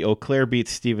 hockey, Eau Claire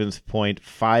beats Stevens Point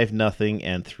 5-0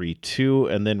 and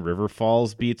 3-2, and then River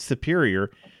Falls beats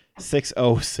Superior 6-0,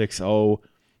 6-0.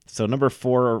 So number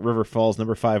 4 River Falls,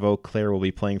 number 5 Eau Claire will be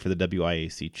playing for the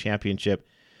WIAC championship.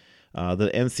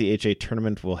 The NCHA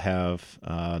tournament will have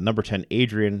number 10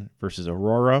 Adrian versus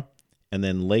Aurora, and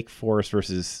then Lake Forest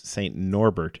versus St.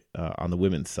 Norbert on the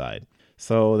women's side.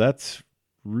 So that's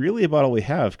really about all we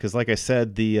have, because like I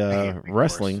said, the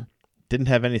wrestling didn't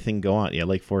have anything go on. Yeah,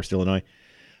 Lake Forest, Illinois.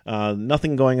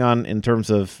 Nothing going on in terms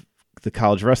of the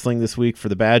college wrestling this week for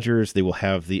the Badgers. They will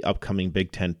have the upcoming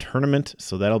Big Ten tournament,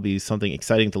 so that'll be something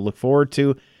exciting to look forward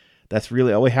to. That's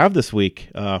really all we have this week.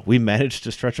 We managed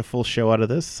to stretch a full show out of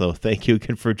this, so thank you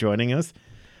again for joining us.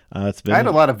 It's been. I had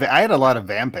a lot of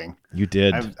vamping. You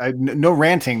did. No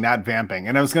ranting, not vamping.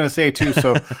 And I was going to say too.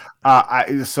 So, are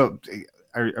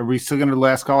we still going to do the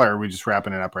last call, or are we just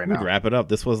wrapping it up right now? Wrap it up.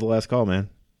 This was the last call, man.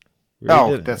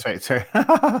 That's right. Sorry,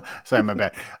 sorry, my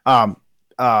bad.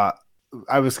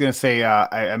 I was going to say.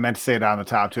 I meant to say it on the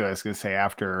top too. I was going to say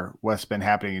after what's been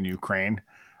happening in Ukraine.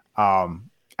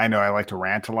 I know I like to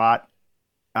rant a lot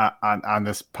on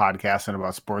this podcast and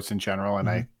about sports in general, and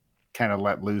I kind of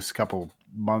let loose about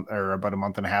a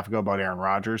month and a half ago about Aaron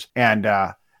Rodgers, and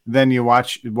then you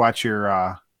watch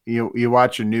your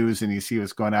news and you see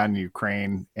what's going on in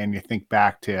Ukraine, and you think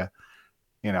back to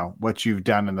what you've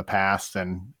done in the past,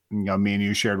 and me and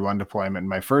you shared one deployment, and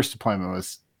my first deployment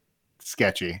was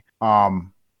sketchy,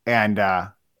 and then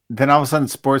all of a sudden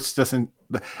sports doesn't.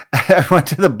 I went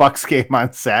to the Bucks game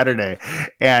on Saturday,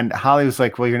 and Holly was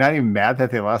like, "Well, you're not even mad that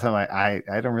they lost." I'm like, "I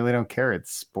don't care.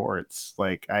 It's sports.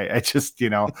 Like, I just,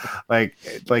 like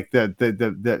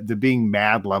the being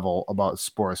mad level about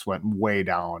sports went way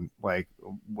down. Like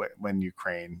when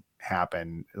Ukraine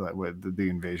happened, like with the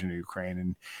invasion of Ukraine,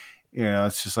 and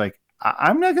it's just like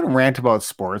I'm not going to rant about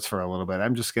sports for a little bit.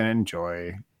 I'm just going to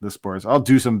enjoy the sports. I'll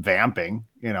do some vamping,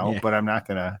 but I'm not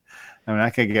gonna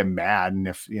get mad. And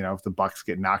if the Bucks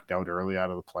get knocked out early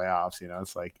out of the playoffs,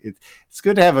 it's like it's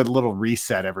good to have a little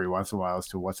reset every once in a while as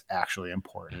to what's actually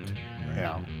important.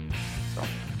 So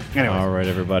anyways. All right,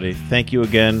 everybody. Thank you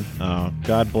again.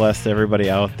 God bless everybody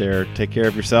out there. Take care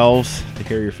of yourselves. Take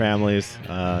care of your families.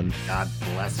 God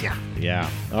bless you. Yeah.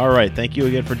 All right. Thank you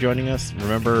again for joining us.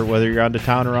 Remember, whether you're on to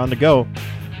town or on to go,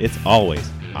 it's always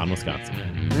on Wisconsin.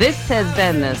 This has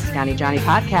been the Scotty Johnny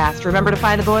Podcast. Remember to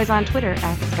find the boys on Twitter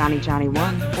at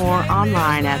ScottyJohnny1 or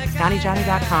online at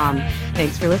ScottyJohnny.com.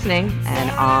 Thanks for listening,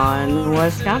 and on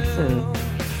Wisconsin.